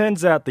Japan, it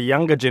turns out the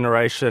younger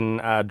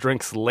generation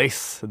drinks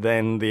less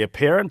than their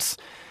parents.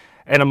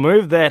 And a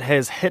move that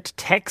has hit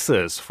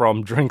taxes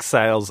from drink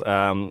sales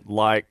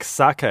like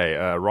sake,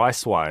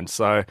 rice wine.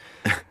 So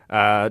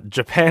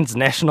Japan's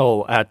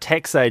national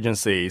tax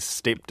agency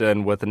stepped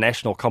in with a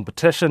national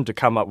competition to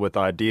come up with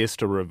ideas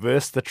to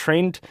reverse the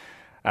trend.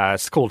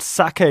 It's called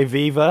Sake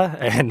Viva,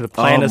 and the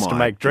plan is to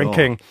make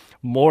drinking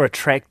more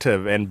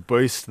attractive and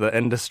boost the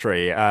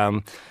industry.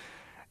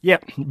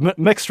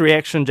 Mixed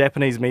reaction,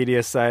 Japanese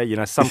media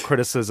say, some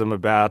criticism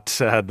about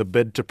the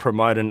bid to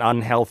promote an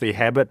unhealthy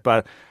habit,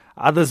 but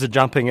others are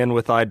jumping in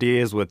with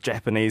ideas with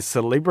Japanese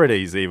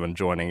celebrities even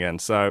joining in.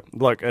 So,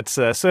 look, it's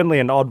certainly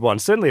an odd one,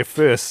 certainly a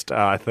first,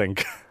 I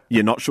think.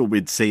 You're not sure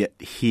we'd see it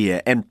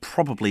here, and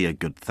probably a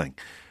good thing.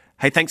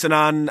 Hey, thanks,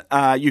 Anand.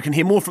 You can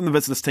hear more from the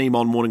business team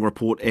on Morning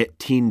Report at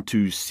 10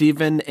 to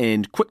 7.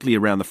 And quickly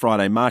around the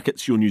Friday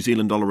markets, your New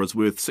Zealand dollar is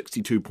worth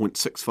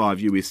 62.65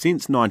 US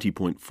cents,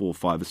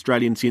 90.45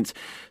 Australian cents,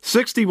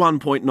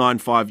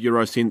 61.95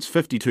 euro cents,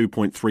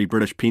 52.3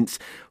 British pence,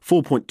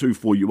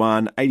 4.24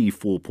 yuan,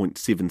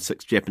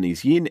 84.76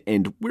 Japanese yen.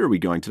 And where are we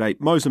going today?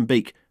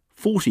 Mozambique,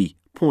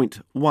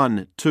 40.12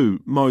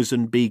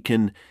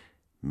 Mozambican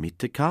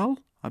metikal,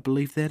 I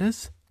believe that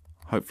is.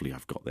 Hopefully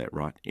I've got that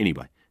right.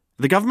 Anyway.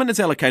 The government has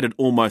allocated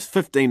almost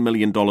 $15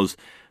 million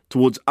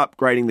towards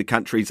upgrading the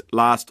country's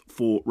last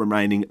 4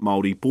 remaining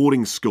Māori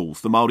boarding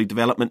schools. The Māori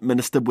Development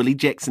Minister, Willie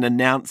Jackson,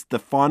 announced the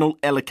final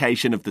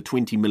allocation of the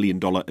 $20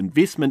 million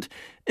investment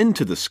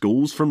into the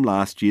schools from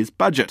last year's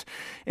budget.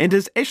 And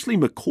as Ashley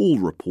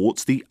McCall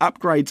reports, the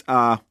upgrades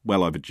are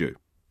well overdue.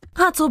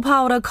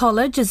 Hatopaora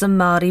College is a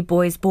Māori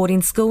boys'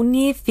 boarding school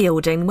near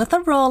Fielding with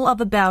a roll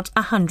of about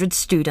 100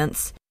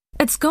 students.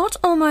 It's got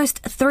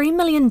almost $3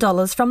 million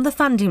from the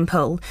funding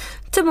pool.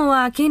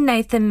 Tumuaki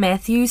Nathan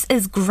Matthews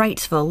is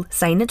grateful,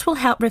 saying it will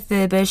help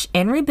refurbish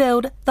and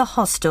rebuild the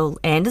hostel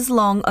and is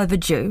long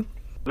overdue.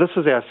 This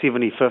is our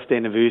 75th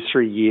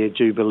anniversary year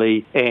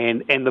jubilee,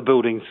 and the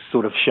buildings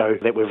sort of show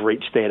that we've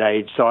reached that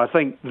age. So I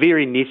think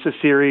very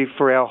necessary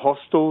for our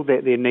hostel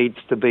that there needs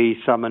to be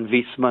some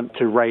investment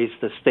to raise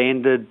the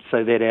standard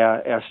so that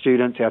our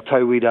students, our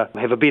tauira,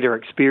 have a better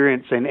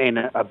experience and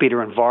a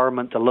better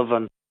environment to live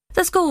in.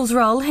 The school's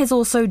role has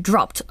also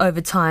dropped over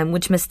time,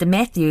 which Mr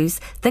Matthews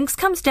thinks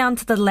comes down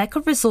to the lack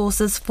of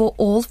resources for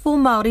all 4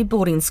 Māori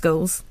boarding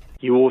schools.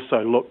 You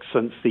also look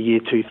since the year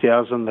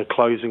 2000, the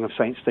closing of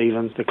St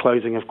Stephen's, the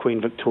closing of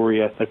Queen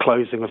Victoria, the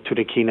closing of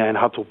Turakina and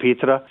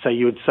Hatopetra. So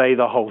you would say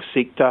the whole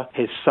sector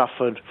has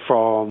suffered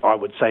from, I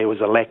would say it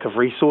was a lack of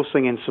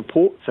resourcing and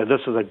support. So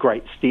this is a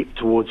great step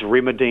towards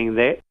remedying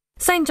that.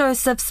 St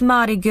Joseph's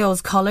Māori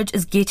Girls College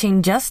is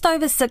getting just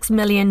over $6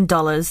 million.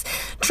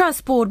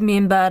 Trust Board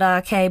member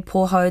Rake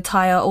Poho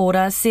Taia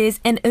Ora says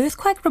an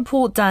earthquake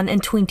report done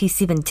in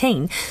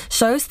 2017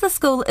 shows the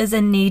school is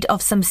in need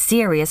of some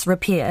serious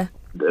repair.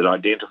 It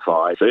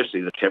identified,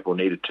 firstly, the chapel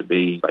needed to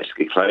be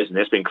basically closed, and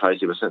that's been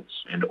closed ever since,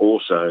 and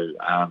also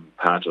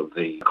part of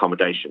the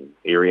accommodation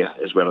area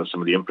as well as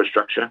some of the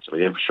infrastructure. So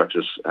the infrastructure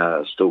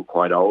is still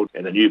quite old,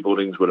 and the new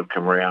buildings would have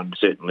come around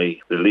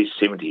certainly at least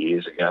 70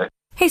 years ago.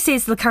 He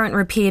says the current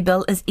repair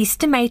bill is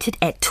estimated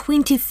at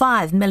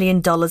 $25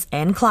 million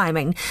and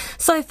climbing.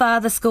 So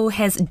far, the school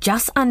has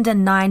just under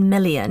 $9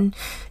 million.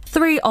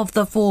 3 of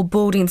the 4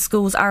 boarding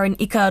schools are in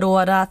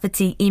Ikaroa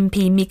Rāwhiti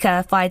MP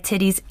Mika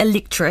Whaitiri's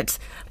electorate.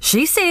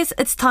 She says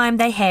it's time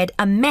they had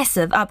a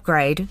massive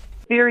upgrade.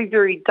 Very,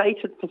 very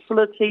dated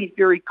facilities,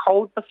 very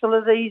cold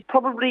facilities,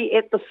 probably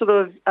at the sort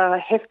of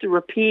have to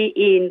repair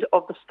end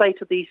of the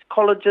state of these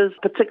colleges,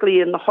 particularly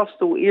in the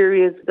hostel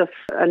areas. This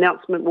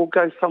announcement will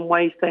go some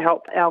ways to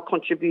help our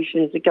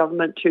contribution as a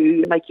government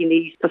to making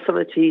these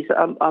facilities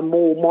a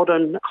more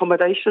modern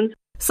accommodations.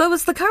 So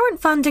is the current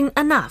funding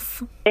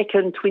enough? Back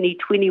in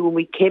 2020, when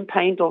we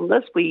campaigned on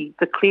this, we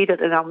declared it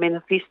in our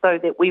manifesto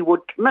that we would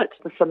commit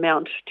this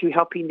amount to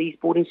helping these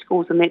boarding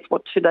schools, and that's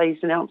what today's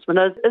announcement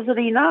is. Is it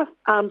enough?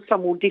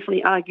 Some will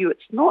definitely argue it's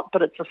not,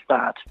 but it's a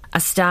start. A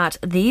start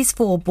these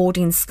 4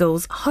 boarding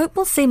schools hope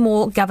will see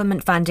more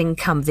government funding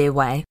come their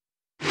way.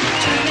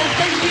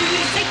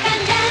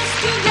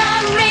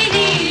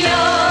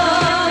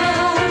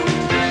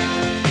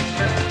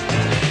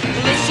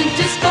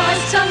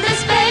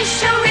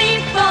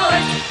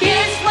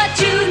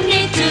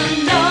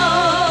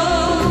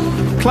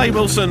 Clay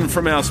Wilson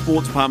from our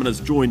sports department has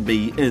joined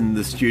me in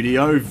the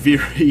studio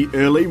very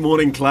early.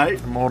 Morning, Clay.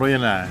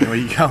 Morena. How are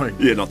you going?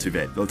 Yeah, not too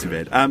bad, not too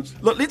bad.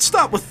 Look, let's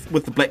start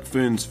with the Black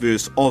Ferns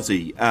versus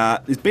Aussie.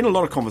 There's been a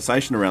lot of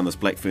conversation around this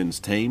Black Ferns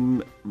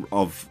team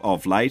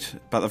of late,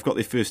 but they've got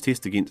their first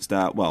test against,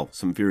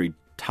 some very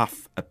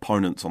tough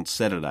opponents on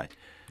Saturday.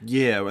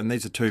 Yeah, and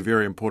these are 2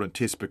 very important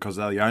tests because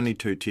they're the only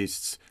 2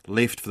 tests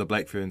left for the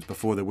Black Ferns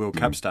before the World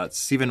Cup starts.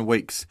 7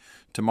 weeks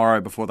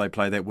tomorrow before they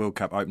play that World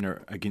Cup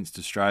opener against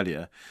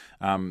Australia.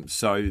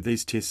 So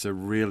these tests are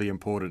really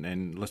important,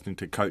 and listening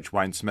to Coach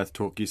Wayne Smith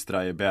talk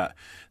yesterday about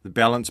the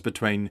balance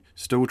between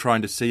still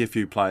trying to see a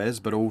few players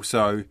but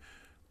also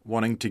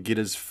wanting to get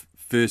his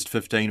first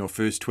 15 or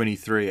first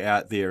 23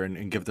 out there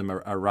and give them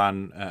a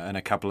run in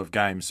a couple of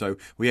games. So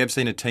we have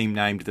seen a team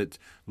named that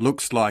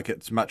looks like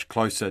it's much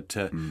closer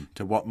to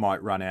what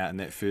might run out in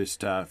that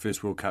first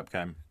World Cup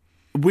game.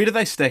 Where do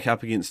they stack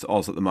up against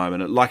Oz at the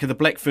moment? Like the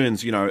Black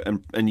Ferns,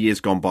 in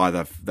years gone by,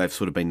 they've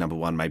sort of been number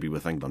one maybe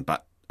with England,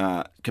 but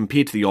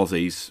compared to the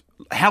Aussies,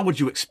 how would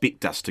you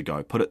expect us to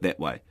go? Put it that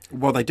way.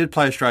 Well, they did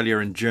play Australia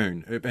in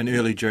June. In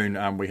early June,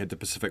 we had the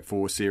Pacific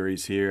Four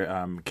series here.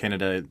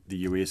 Canada, the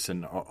US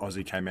and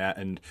Aussie came out,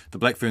 and the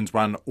Black Ferns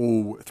won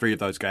all 3 of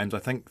those games. I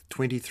think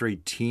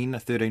 23-10, a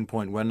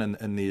 13-point win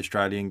in the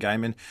Australian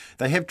game. And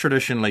they have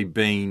traditionally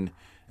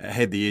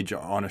had the edge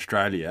on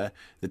Australia.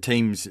 The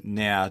teams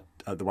now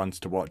are the ones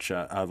to watch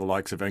are the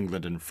likes of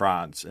England and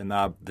France, and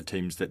they're the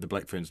teams that the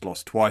Black Ferns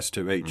lost twice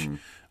to each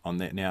on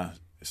that now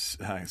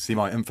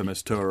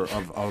semi-infamous tour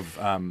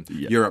of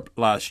Europe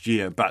last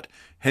year, but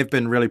have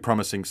been really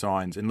promising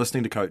signs. And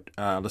listening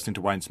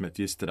to Wayne Smith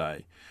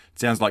yesterday, it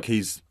sounds like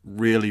he's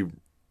really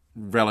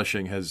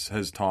relishing his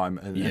time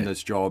in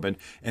this job,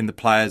 and the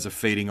players are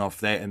feeding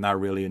off that, and they're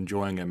really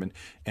enjoying him,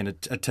 and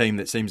a team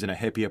that seems in a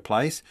happier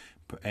place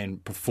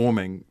and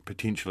performing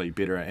potentially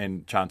better,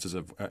 and chances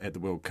of at the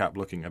World Cup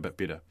looking a bit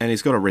better. And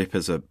he's got a rep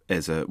as a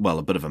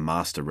bit of a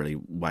master, really,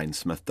 Wayne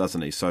Smith,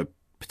 doesn't he? So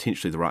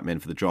potentially the right man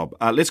for the job.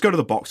 Let's go to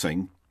the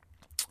boxing.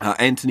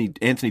 Anthony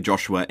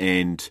Joshua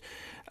and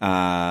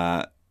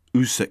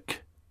Usyk.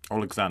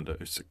 Alexander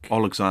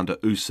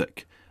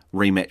Usyk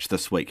rematch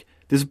this week.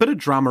 There's a bit of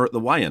drama at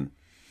the weigh-in.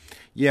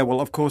 Yeah,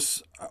 well, of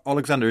course,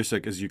 Alexander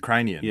Usyk is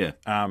Ukrainian, yeah,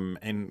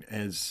 and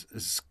has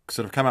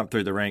sort of come up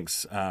through the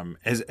ranks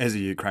as a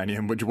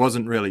Ukrainian, which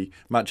wasn't really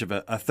much of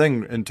a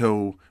thing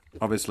until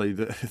obviously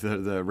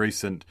the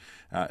recent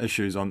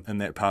issues in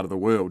that part of the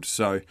world.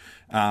 So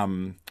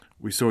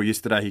we saw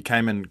yesterday he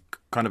came in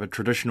kind of a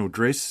traditional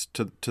dress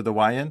to the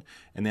weigh-in,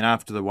 and then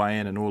after the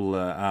weigh-in and all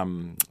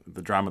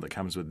the drama that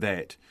comes with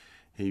that,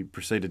 he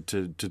proceeded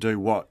to do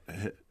what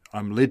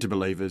I'm led to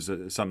believe is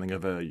something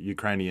of a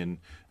Ukrainian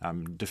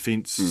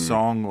defence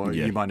song, or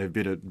you might have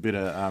better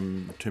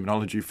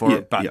terminology for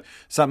it, but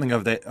something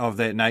of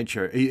that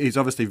nature. He's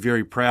obviously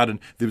very proud, and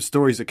there were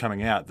stories that are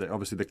coming out that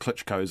obviously the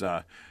Klitschkos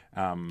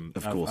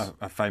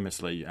are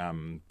famously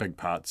big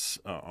parts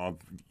of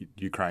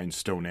Ukraine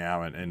still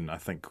now, and I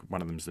think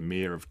one of them is the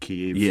mayor of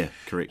Kiev. Yeah,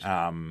 correct.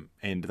 And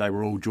they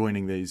were all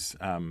joining these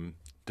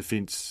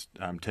defence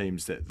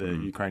teams that the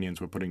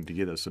Ukrainians were putting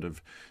together, sort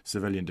of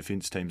civilian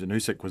defence teams, and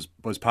Usyk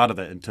was part of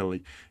that until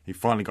he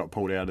finally got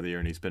pulled out of there,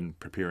 and he's been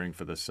preparing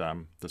for this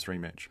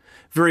rematch.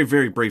 Very,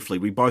 very briefly,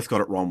 we both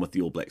got it wrong with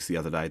the All Blacks the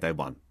other day. They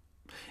won.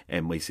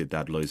 And we said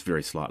they'd lose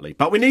very slightly.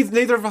 But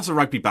neither of us are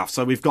rugby buffs,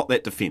 so we've got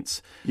that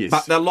defence. Yes.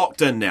 But they're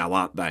locked in now,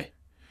 aren't they?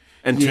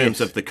 In terms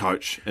of the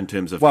coach, in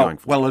terms of going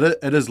forward. Well,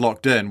 it is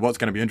locked in. What's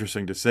going to be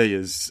interesting to see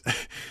is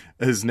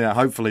now,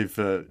 hopefully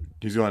for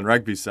New Zealand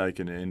rugby's sake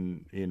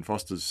and Ian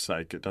Foster's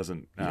sake, it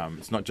doesn't.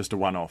 It's not just a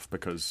one-off,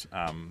 because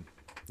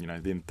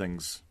then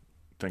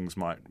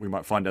we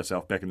might find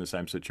ourselves back in the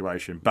same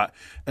situation. But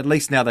at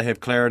least now they have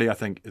clarity. I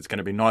think it's going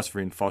to be nice for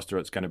Ian Foster.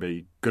 It's going to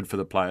be good for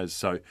the players.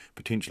 So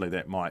potentially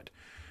that might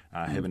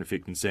have an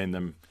effect in seeing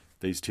them,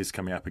 these tests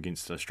coming up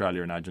against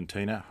Australia and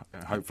Argentina.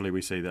 Hopefully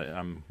we see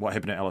that what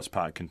happened at Ellis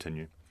Park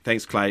continue.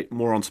 Thanks, Clay.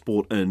 More on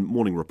sport in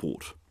Morning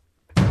Report.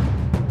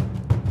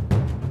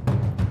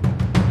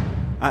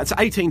 It's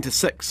 18 to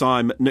 6.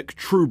 I'm Nick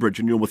Trubridge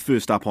and you're with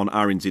First Up on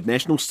RNZ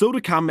National. Still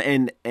to come,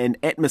 an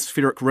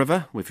atmospheric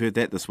river, we've heard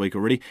that this week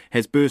already,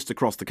 has burst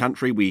across the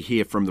country. We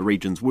hear from the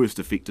regions worst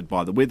affected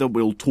by the weather.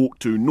 We'll talk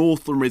to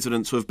Northland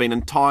residents who have been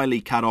entirely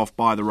cut off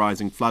by the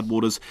rising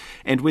floodwaters.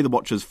 And Weather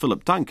Watch's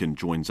Philip Duncan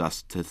joins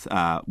us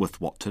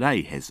with what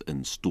today has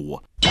in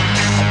store.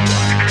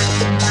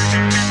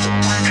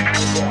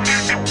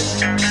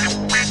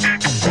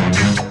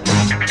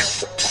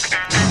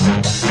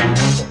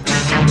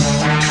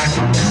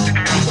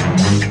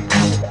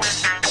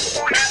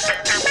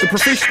 The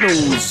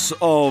professionals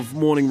of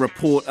Morning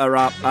Report are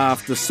up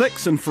after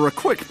 6, and for a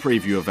quick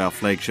preview of our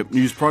flagship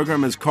news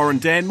program is Corin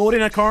Dan.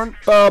 Morena, Corin.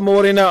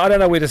 Morena, I don't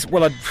know where to...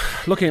 Well,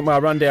 looking at my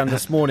rundown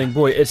this morning,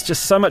 boy, it's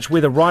just so much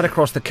weather right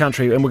across the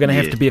country, and we're going to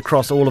have to be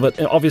across all of it.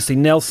 And obviously,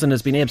 Nelson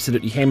has been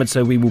absolutely hammered,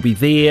 so we will be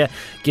there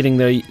getting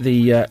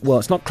the well,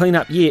 it's not clean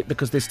up yet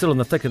because they're still in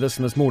the thick of this,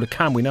 and there's more to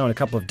come, we know, in a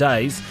couple of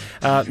days.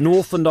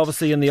 Northland,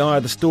 obviously, in the eye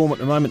of the storm at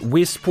the moment.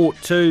 Westport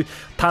too.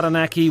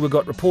 Taranaki, we've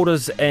got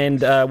reporters,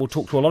 and we'll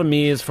talk to a lot of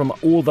mayors from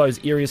all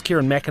those areas.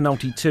 Kieran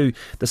McAnulty too,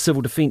 the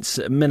Civil Defence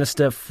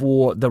Minister,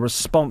 for the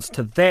response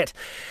to that.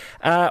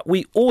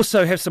 We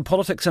also have some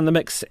politics in the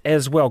mix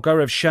as well.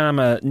 Gaurav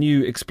Sharma,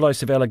 new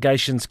explosive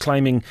allegations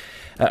claiming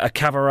a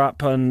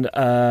cover-up, and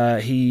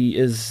he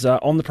is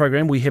on the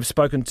program. We have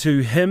spoken to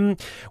him.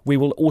 We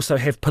will also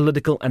have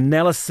political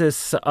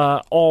analysis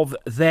of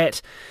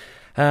that.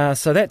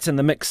 So that's in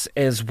the mix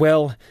as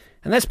well.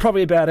 And that's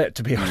probably about it,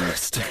 to be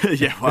honest.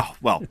 Yeah,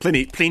 well,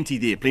 plenty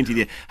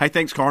there. Hey,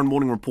 thanks, Corin.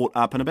 Morning Report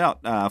up in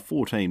about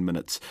 14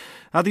 minutes.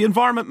 The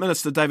Environment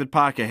Minister, David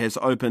Parker, has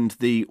opened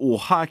the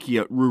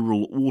Ohakea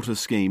Rural Water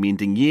Scheme,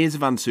 ending years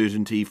of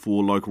uncertainty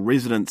for local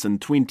residents. In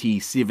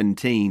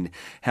 2017,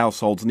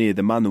 households near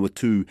the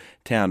Manawatu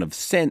town of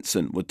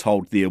Sanson were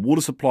told their water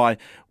supply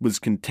was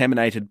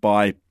contaminated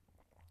by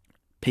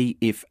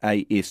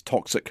PFAS,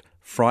 toxic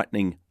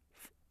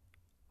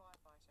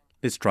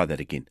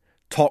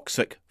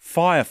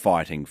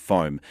firefighting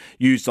foam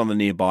used on the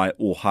nearby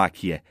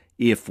Ohakea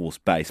Air Force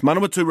Base.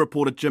 Manawatu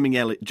reporter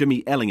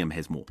Jimmy Ellingham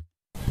has more.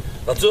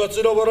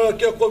 Ngāti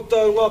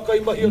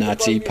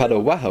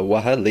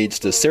Parawahawaha leads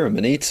the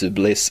ceremony to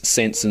bless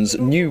Sanson's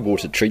new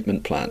water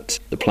treatment plant.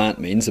 The plant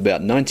means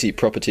about 90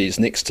 properties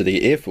next to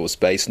the Air Force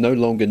Base no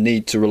longer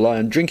need to rely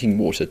on drinking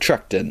water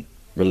trucked in.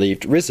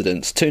 Relieved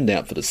residents turned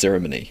out for the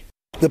ceremony.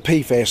 The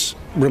PFAS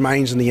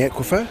remains in the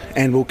aquifer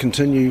and will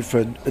continue it's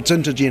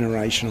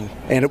intergenerational,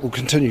 and it will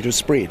continue to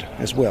spread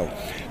as well.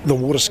 The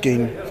water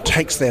scheme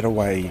takes that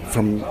away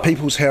from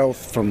people's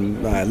health,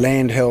 from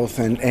land health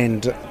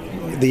and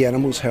the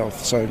animals'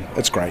 health, so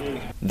it's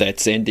great.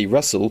 That's Andy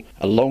Russell,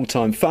 a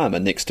long-time farmer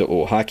next to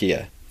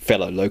Ohakea.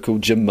 Fellow local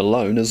Jim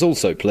Malone is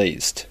also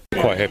pleased.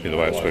 Quite happy the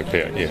way it's worked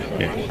out,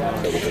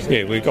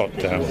 yeah, we've got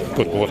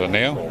good water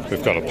now.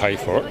 We've got to pay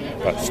for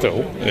it, but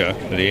still,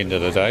 at the end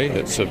of the day,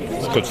 it's a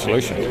good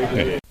solution.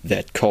 Yeah.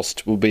 That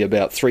cost will be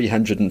about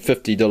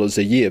 $350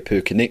 a year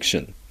per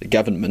connection. The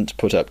government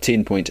put up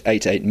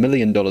 $10.88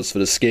 million for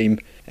the scheme,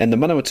 and the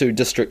Manawatu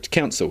District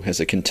Council has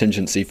a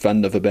contingency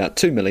fund of about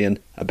 $2 million,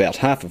 about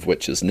half of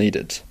which is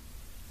needed.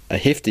 A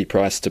hefty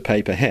price to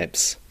pay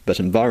perhaps, but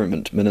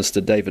Environment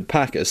Minister David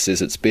Parker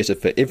says it's better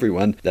for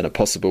everyone than a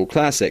possible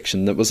class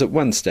action that was at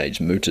one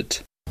stage mooted.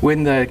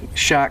 When the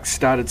sharks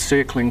started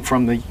circling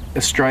from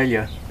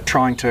Australia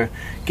trying to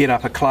get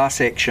up a class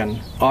action,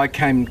 I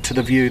came to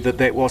the view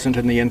that wasn't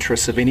in the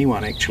interests of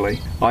anyone, actually.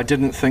 I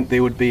didn't think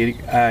there would be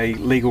a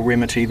legal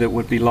remedy that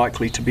would be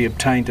likely to be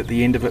obtained at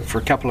the end of it for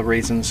a couple of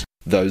reasons.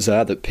 Those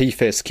are that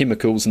PFAS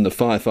chemicals in the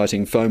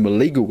firefighting foam were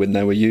legal when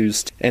they were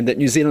used, and that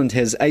New Zealand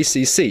has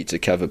ACC to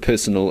cover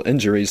personal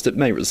injuries that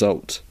may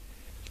result.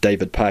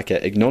 David Parker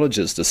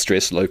acknowledges the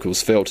stress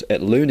locals felt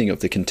at learning of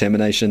the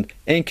contamination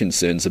and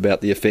concerns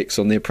about the effects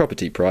on their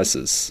property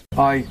prices.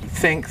 I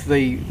thank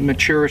the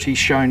maturity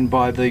shown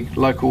by the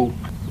local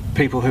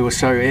people who were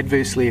so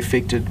adversely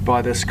affected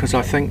by this, because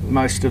I think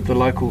most of the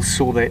locals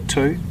saw that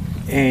too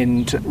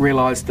and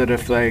realised that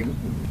if they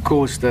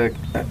caused a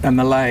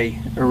melee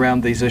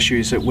around these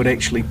issues, it would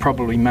actually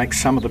probably make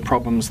some of the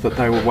problems that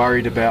they were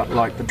worried about,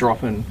 like the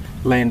drop in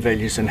land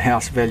values and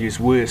house values,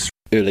 worse.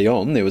 Early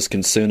on, there was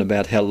concern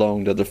about how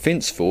long the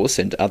Defence Force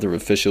and other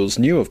officials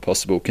knew of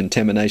possible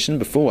contamination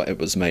before it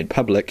was made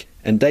public,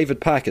 and David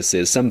Parker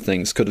says some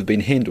things could have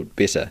been handled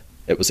better.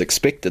 It was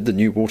expected the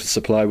new water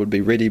supply would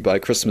be ready by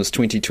Christmas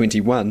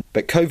 2021,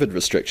 but COVID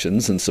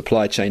restrictions and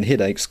supply chain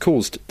headaches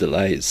caused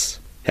delays.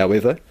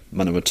 However,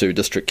 Manawatu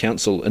District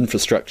Council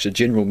Infrastructure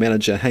General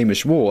Manager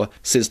Hamish Waugh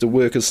says the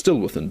work is still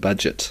within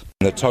budget.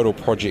 The total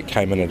project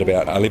came in at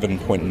about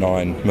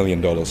 $11.9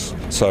 million.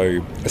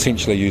 So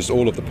essentially used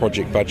all of the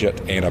project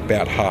budget and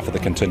about half of the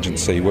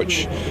contingency,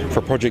 which for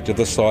a project of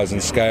this size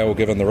and scale,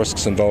 given the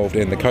risks involved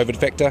and the COVID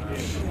factor,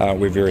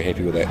 we're very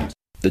happy with that.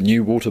 The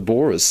new water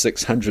bore is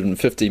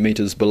 650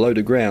 metres below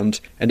the ground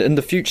and in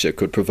the future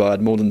could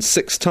provide more than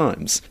 6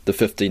 times the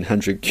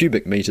 1,500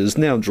 cubic metres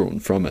now drawn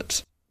from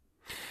it.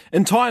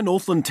 Entire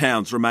Northland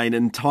towns remain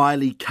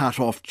entirely cut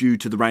off due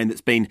to the rain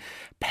that's been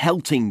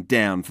pelting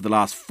down for the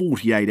last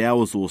 48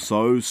 hours or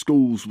so.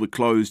 Schools were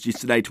closed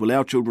yesterday to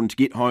allow children to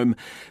get home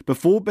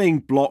before being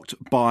blocked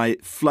by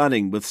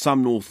flooding, with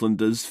some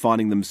Northlanders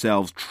finding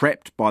themselves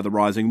trapped by the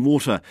rising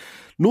water.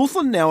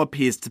 Northland now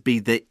appears to be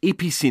the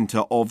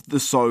epicentre of the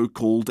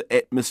so-called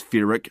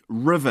atmospheric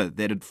river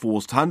that had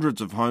forced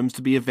hundreds of homes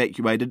to be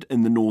evacuated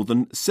in the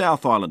northern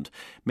South Island.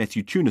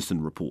 Matthew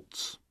Tunison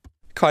reports.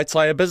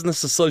 Kaitaia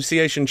Business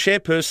Association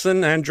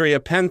chairperson Andrea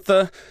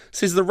Panther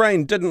says the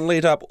rain didn't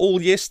let up all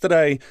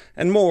yesterday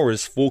and more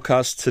is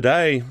forecast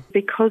today.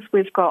 Because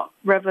we've got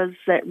rivers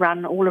that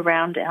run all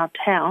around our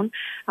town,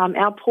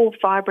 our poor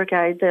fire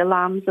brigade,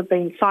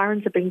 the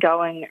sirens have been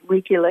going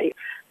regularly.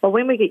 But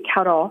when we get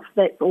cut off,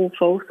 that's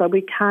awful, so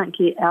we can't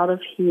get out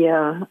of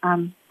here.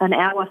 An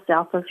hour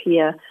south of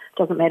here,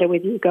 doesn't matter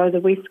whether you go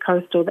the west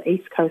coast or the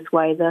east coast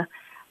way, the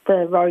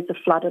roads are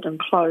flooded and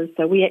closed,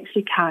 so we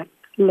actually can't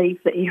leave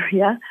the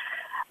area.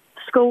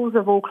 Schools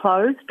have all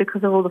closed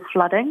because of all the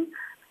flooding,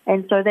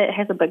 and so that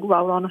has a big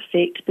roll-on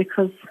effect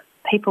because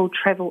people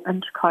travel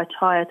into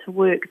Kaitaia to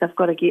work. They've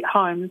got to get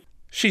home.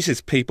 She says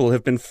people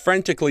have been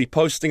frantically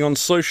posting on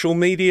social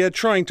media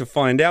trying to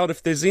find out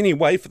if there's any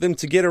way for them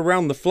to get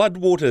around the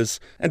floodwaters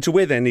and to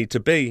where they need to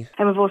be.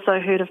 And we've also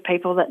heard of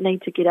people that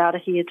need to get out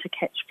of here to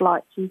catch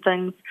flights and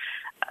things.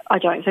 I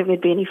don't think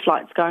there'd be any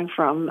flights going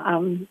from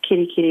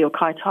Kirikiri or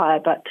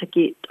Kaitaia, but to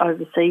get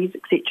overseas,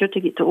 etc., to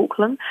get to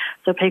Auckland.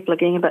 So people are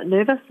getting a bit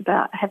nervous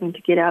about having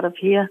to get out of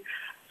here.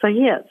 So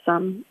yeah, it's a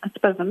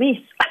bit of a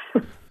mess.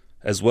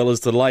 As well as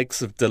the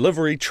likes of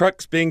delivery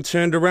trucks being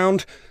turned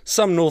around,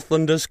 some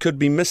Northlanders could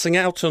be missing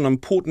out on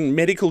important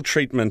medical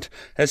treatment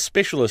as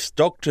specialist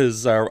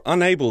doctors are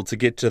unable to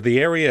get to the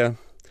area.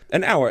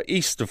 An hour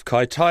east of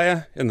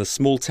Kaitaia, in the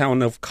small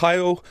town of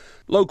Kaio,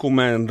 local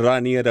man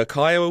Raniera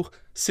Kaio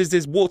says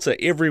there's water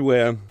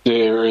everywhere.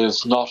 There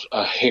is not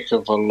a heck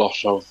of a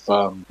lot of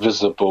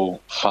visible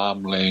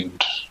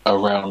farmland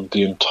around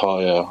the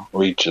entire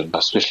region,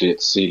 especially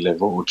at sea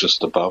level or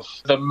just above.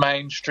 The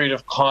main street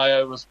of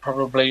Kaio was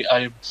probably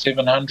a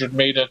 700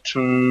 metre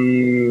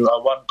to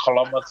a 1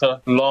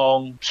 kilometre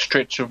long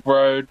stretch of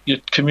road. Your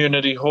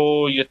community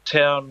hall, your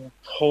town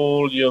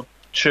hall, your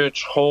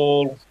church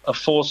hall, a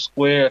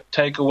 4-square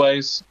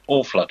takeaways,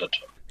 all flooded.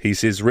 He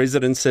says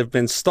residents have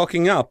been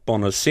stocking up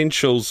on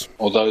essentials.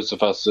 Or those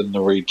of us in the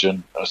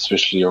region,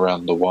 especially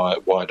around the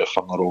wider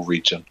Whangarō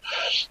region,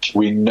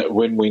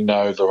 when we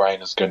know the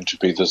rain is going to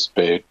be this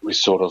bad, we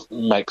sort of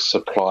make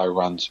supply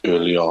runs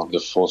early on. The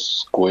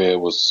 4-square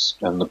was,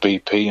 and the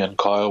BP and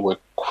Kyle were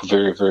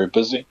very, very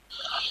busy.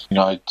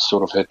 I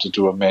sort of had to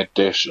do a mad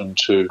dash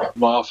into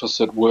my office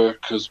at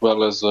work as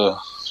well as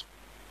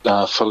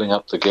filling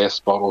up the gas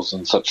bottles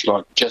and such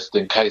like, just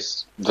in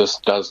case this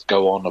does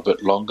go on a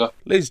bit longer.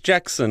 Les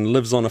Jackson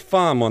lives on a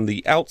farm on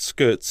the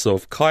outskirts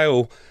of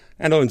Kyle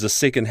and owns a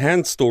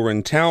second-hand store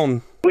in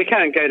town. We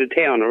can't go to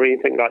town or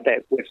anything like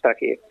that. We're stuck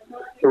here.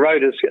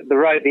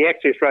 The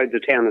access road to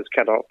town is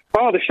cut off.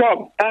 Oh, the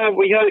shop.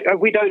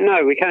 We don't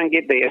know. We can't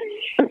get there.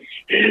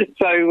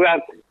 So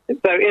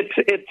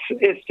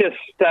it's just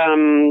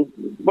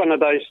one of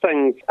those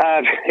things.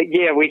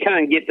 We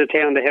can't get to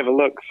town to have a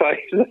look. So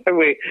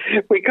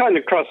we kind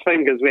of cross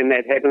fingers when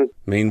that happens.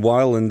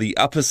 Meanwhile, in the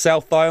Upper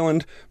South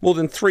Island, more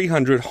than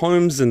 300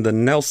 homes in the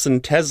Nelson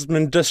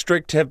Tasman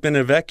district have been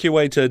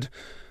evacuated.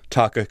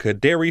 Takaka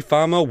dairy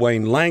farmer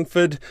Wayne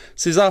Langford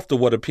says after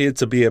what appeared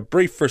to be a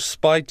brief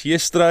respite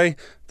yesterday,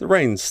 the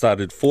rain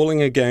started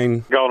falling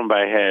again. Golden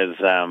Bay has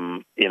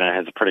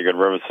a pretty good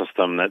river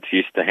system that's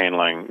used to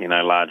handling,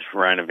 large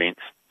rain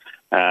events.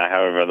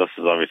 However, this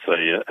is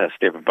obviously a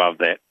step above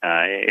that.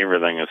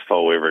 Everything is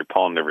full. Every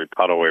pond, every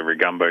puddle, every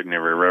gumboot and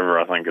every river,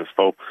 I think, is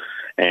full.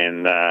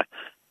 And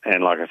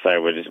like I say,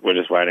 we're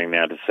just waiting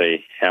now to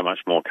see how much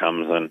more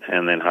comes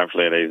and then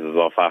hopefully it eases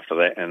off after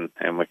that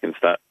and we can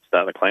start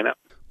the cleanup.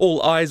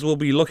 All eyes will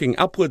be looking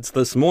upwards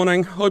this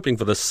morning, hoping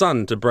for the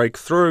sun to break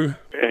through.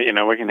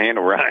 We can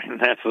handle rain,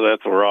 that's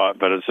all right,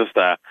 but it's just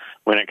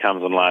when it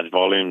comes in large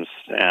volumes,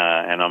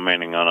 and I'm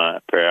meaning on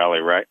a per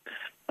hourly rate,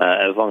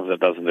 as long as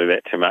it doesn't do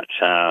that too much,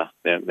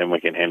 then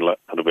we can handle it.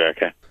 It'll be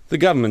okay. The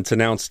government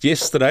announced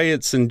yesterday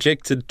it's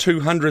injected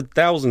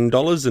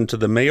 $200,000 into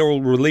the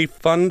Mayoral Relief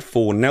Fund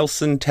for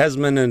Nelson,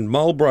 Tasman and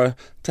Marlborough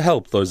to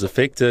help those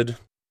affected.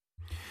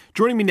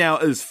 Joining me now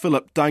is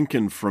Philip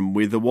Duncan from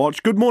Weather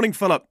Watch. Good morning,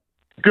 Philip.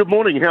 Good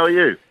morning. How are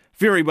you?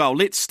 Very well.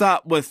 Let's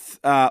start with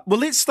up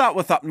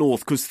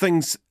north because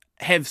things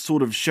have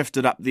sort of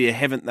shifted up there,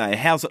 haven't they?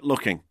 How's it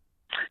looking?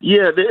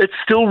 Yeah, it's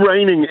still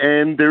raining,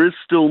 and there is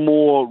still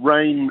more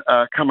rain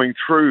coming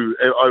through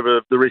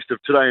over the rest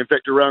of today. In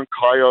fact, around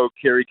Kaio,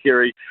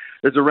 Kerikeri,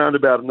 there's around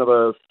about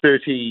another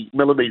 30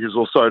 millimetres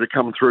or so to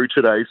come through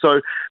today.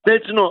 So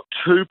that's not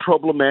too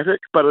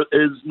problematic, but it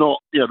is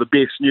not, the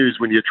best news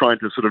when you're trying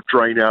to sort of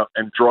drain out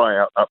and dry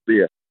out up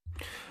there.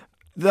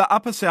 The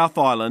Upper South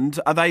Island,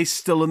 are they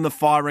still in the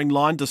firing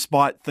line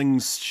despite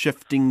things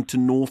shifting to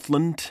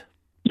Northland?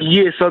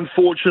 Yes,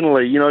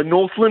 unfortunately.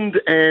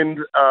 Northland and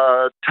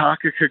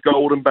Takaka,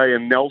 Golden Bay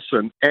and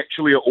Nelson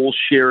actually are all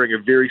sharing a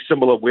very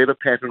similar weather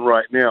pattern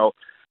right now.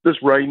 This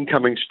rain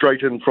coming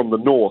straight in from the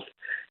north.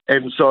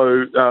 And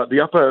so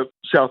the Upper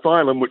South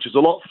Island, which is a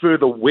lot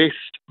further west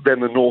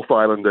than the North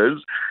Island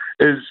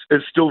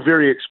is still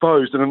very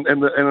exposed. And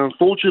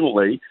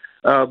unfortunately,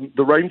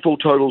 the rainfall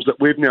totals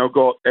that we've now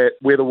got at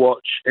Weather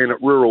Watch and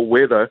at Rural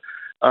Weather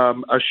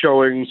are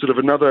showing sort of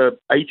another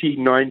 80,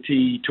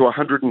 90 to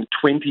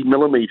 120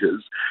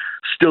 millimetres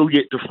still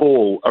yet to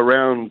fall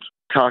around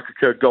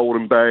Takaka,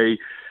 Golden Bay,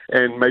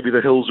 and maybe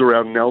the hills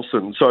around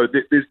Nelson. So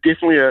there's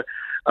definitely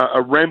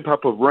a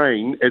ramp-up of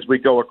rain as we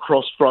go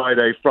across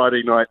Friday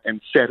night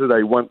and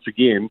Saturday once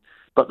again.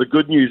 But the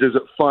good news is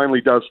it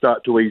finally does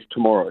start to ease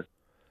tomorrow.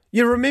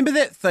 You remember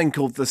that thing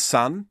called the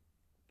sun?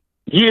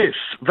 Yes,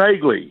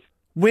 vaguely.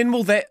 When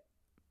will that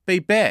be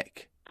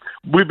back?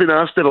 We've been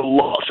asked that a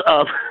lot.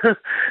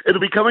 It'll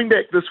be coming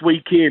back this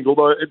weekend,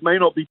 although it may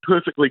not be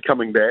perfectly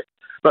coming back.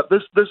 But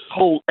this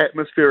whole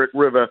atmospheric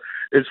river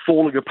is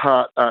falling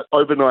apart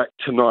overnight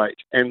tonight.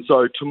 And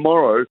so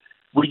tomorrow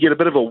we get a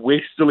bit of a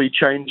westerly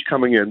change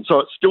coming in. So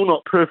it's still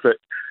not perfect,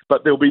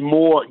 but there'll be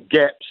more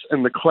gaps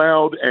in the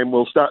cloud, and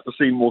we'll start to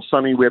see more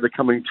sunny weather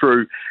coming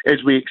through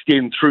as we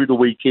extend through the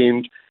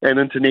weekend and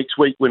into next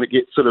week when it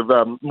gets sort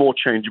of more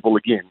changeable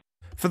again.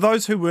 For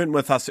those who weren't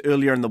with us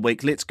earlier in the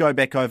week, let's go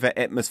back over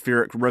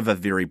atmospheric river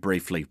very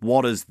briefly.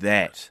 What is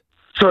that?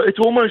 So it's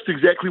almost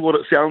exactly what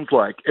it sounds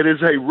like. It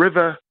is a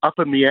river up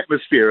in the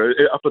atmosphere,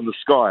 up in the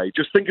sky.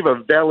 Just think of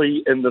a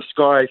valley in the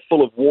sky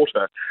full of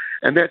water.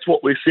 And that's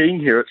what we're seeing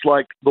here. It's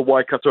like the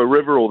Waikato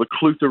River or the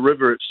Clutha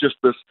River. It's just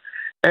this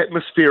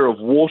atmosphere of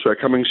water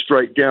coming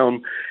straight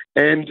down,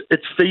 and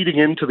it's feeding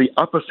into the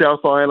Upper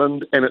South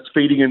Island, and it's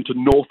feeding into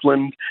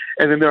Northland,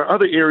 and then there are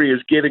other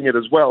areas getting it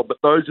as well, but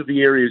those are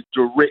the areas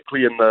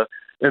directly in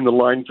the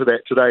line for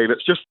that today, and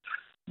it's just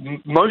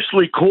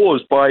mostly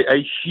caused by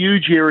a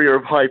huge area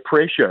of high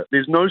pressure.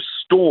 There's no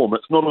storm.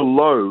 It's not a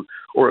low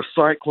or a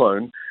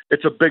cyclone.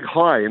 It's a big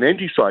high, an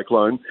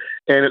anticyclone,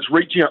 and it's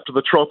reaching up to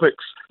the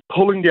tropics,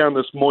 pulling down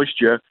this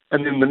moisture,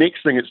 and then the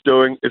next thing it's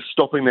doing is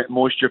stopping that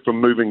moisture from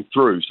moving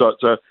through. So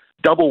it's a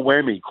double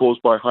whammy caused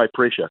by high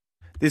pressure.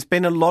 There's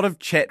been a lot of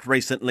chat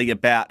recently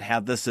about how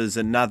this is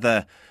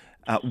another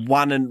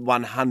 1 in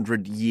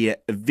 100 year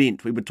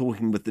event. We were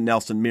talking with the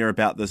Nelson Mayor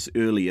about this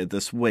earlier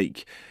this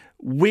week.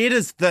 Where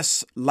does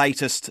this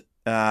latest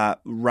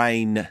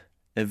rain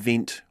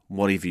event,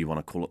 whatever you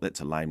want to call it,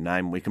 that's a lame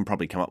name, we can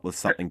probably come up with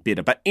something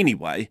better, but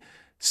anyway,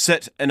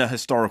 sit in a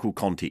historical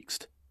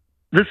context?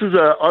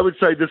 I would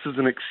say this is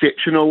an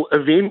exceptional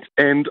event,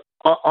 and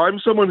I'm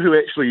someone who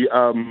actually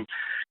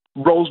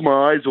rolls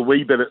my eyes a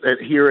wee bit at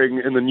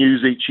hearing in the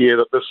news each year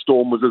that this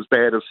storm was as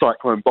bad as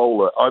Cyclone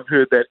Bola. I've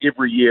heard that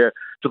every year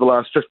for the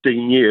last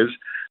 15 years,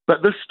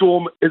 but this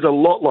storm is a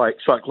lot like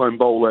Cyclone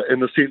Bola in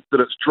the sense that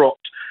it's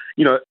dropped,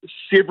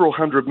 several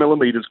hundred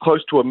millimetres,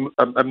 close to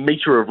a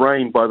metre of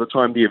rain by the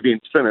time the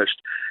event's finished.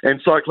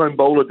 And Cyclone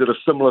Bola did a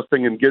similar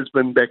thing in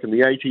Gisborne back in the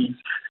 80s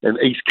and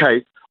East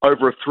Cape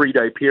over a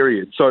 3-day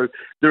period. So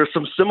there are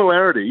some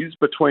similarities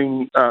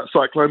between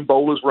Cyclone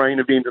Bola's rain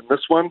event and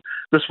this one.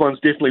 This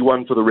one's definitely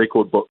one for the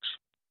record books.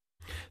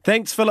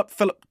 Thanks, Philip.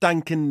 Philip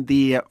Duncan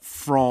there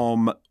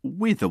from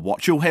Weather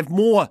Watch. You'll have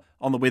more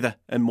on the weather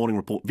and Morning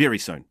Report very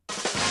soon.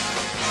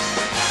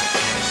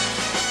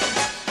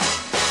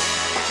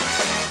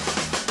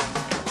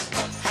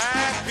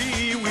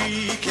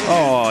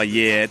 Oh,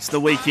 yeah, it's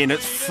the weekend.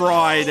 It's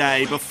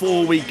Friday.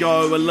 Before we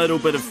go, a little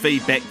bit of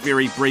feedback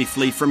very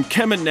briefly from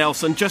Kim and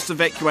Nelson. Just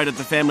evacuated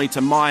the family to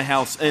my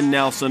house in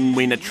Nelson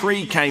when a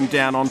tree came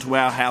down onto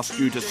our house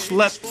due to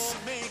slips.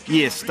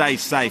 Yeah, stay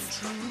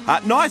safe.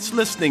 Nice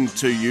listening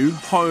to you,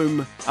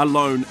 home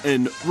alone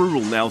in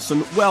rural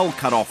Nelson, well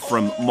cut off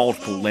from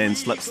multiple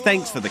landslips.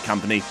 Thanks for the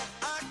company.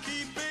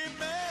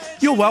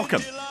 You're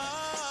welcome.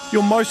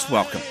 You're most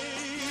welcome.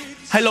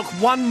 Hey, look,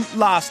 one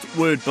last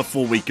word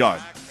before we go.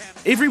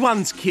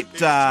 Everyone's kept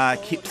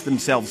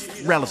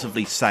themselves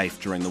relatively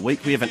safe during the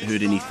week. We haven't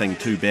heard anything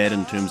too bad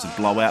in terms of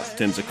blowouts, in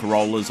terms of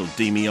Corollas or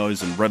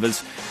Demios and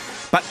Rivers.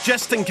 But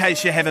just in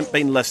case you haven't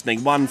been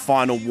listening, one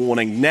final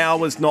warning.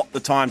 Now is not the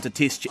time to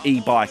test your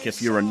e-bike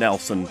if you're in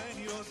Nelson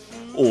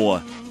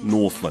or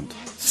Northland.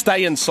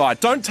 Stay inside.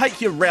 Don't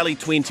take your Rally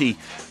 20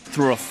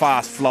 through a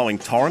fast-flowing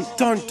torrent.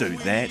 Don't do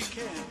that.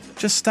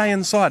 Just stay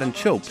inside and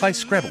chill. Play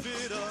Scrabble.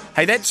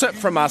 Hey, that's it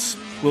from us.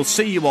 We'll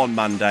see you on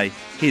Monday.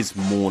 Here's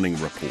Morning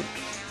Report.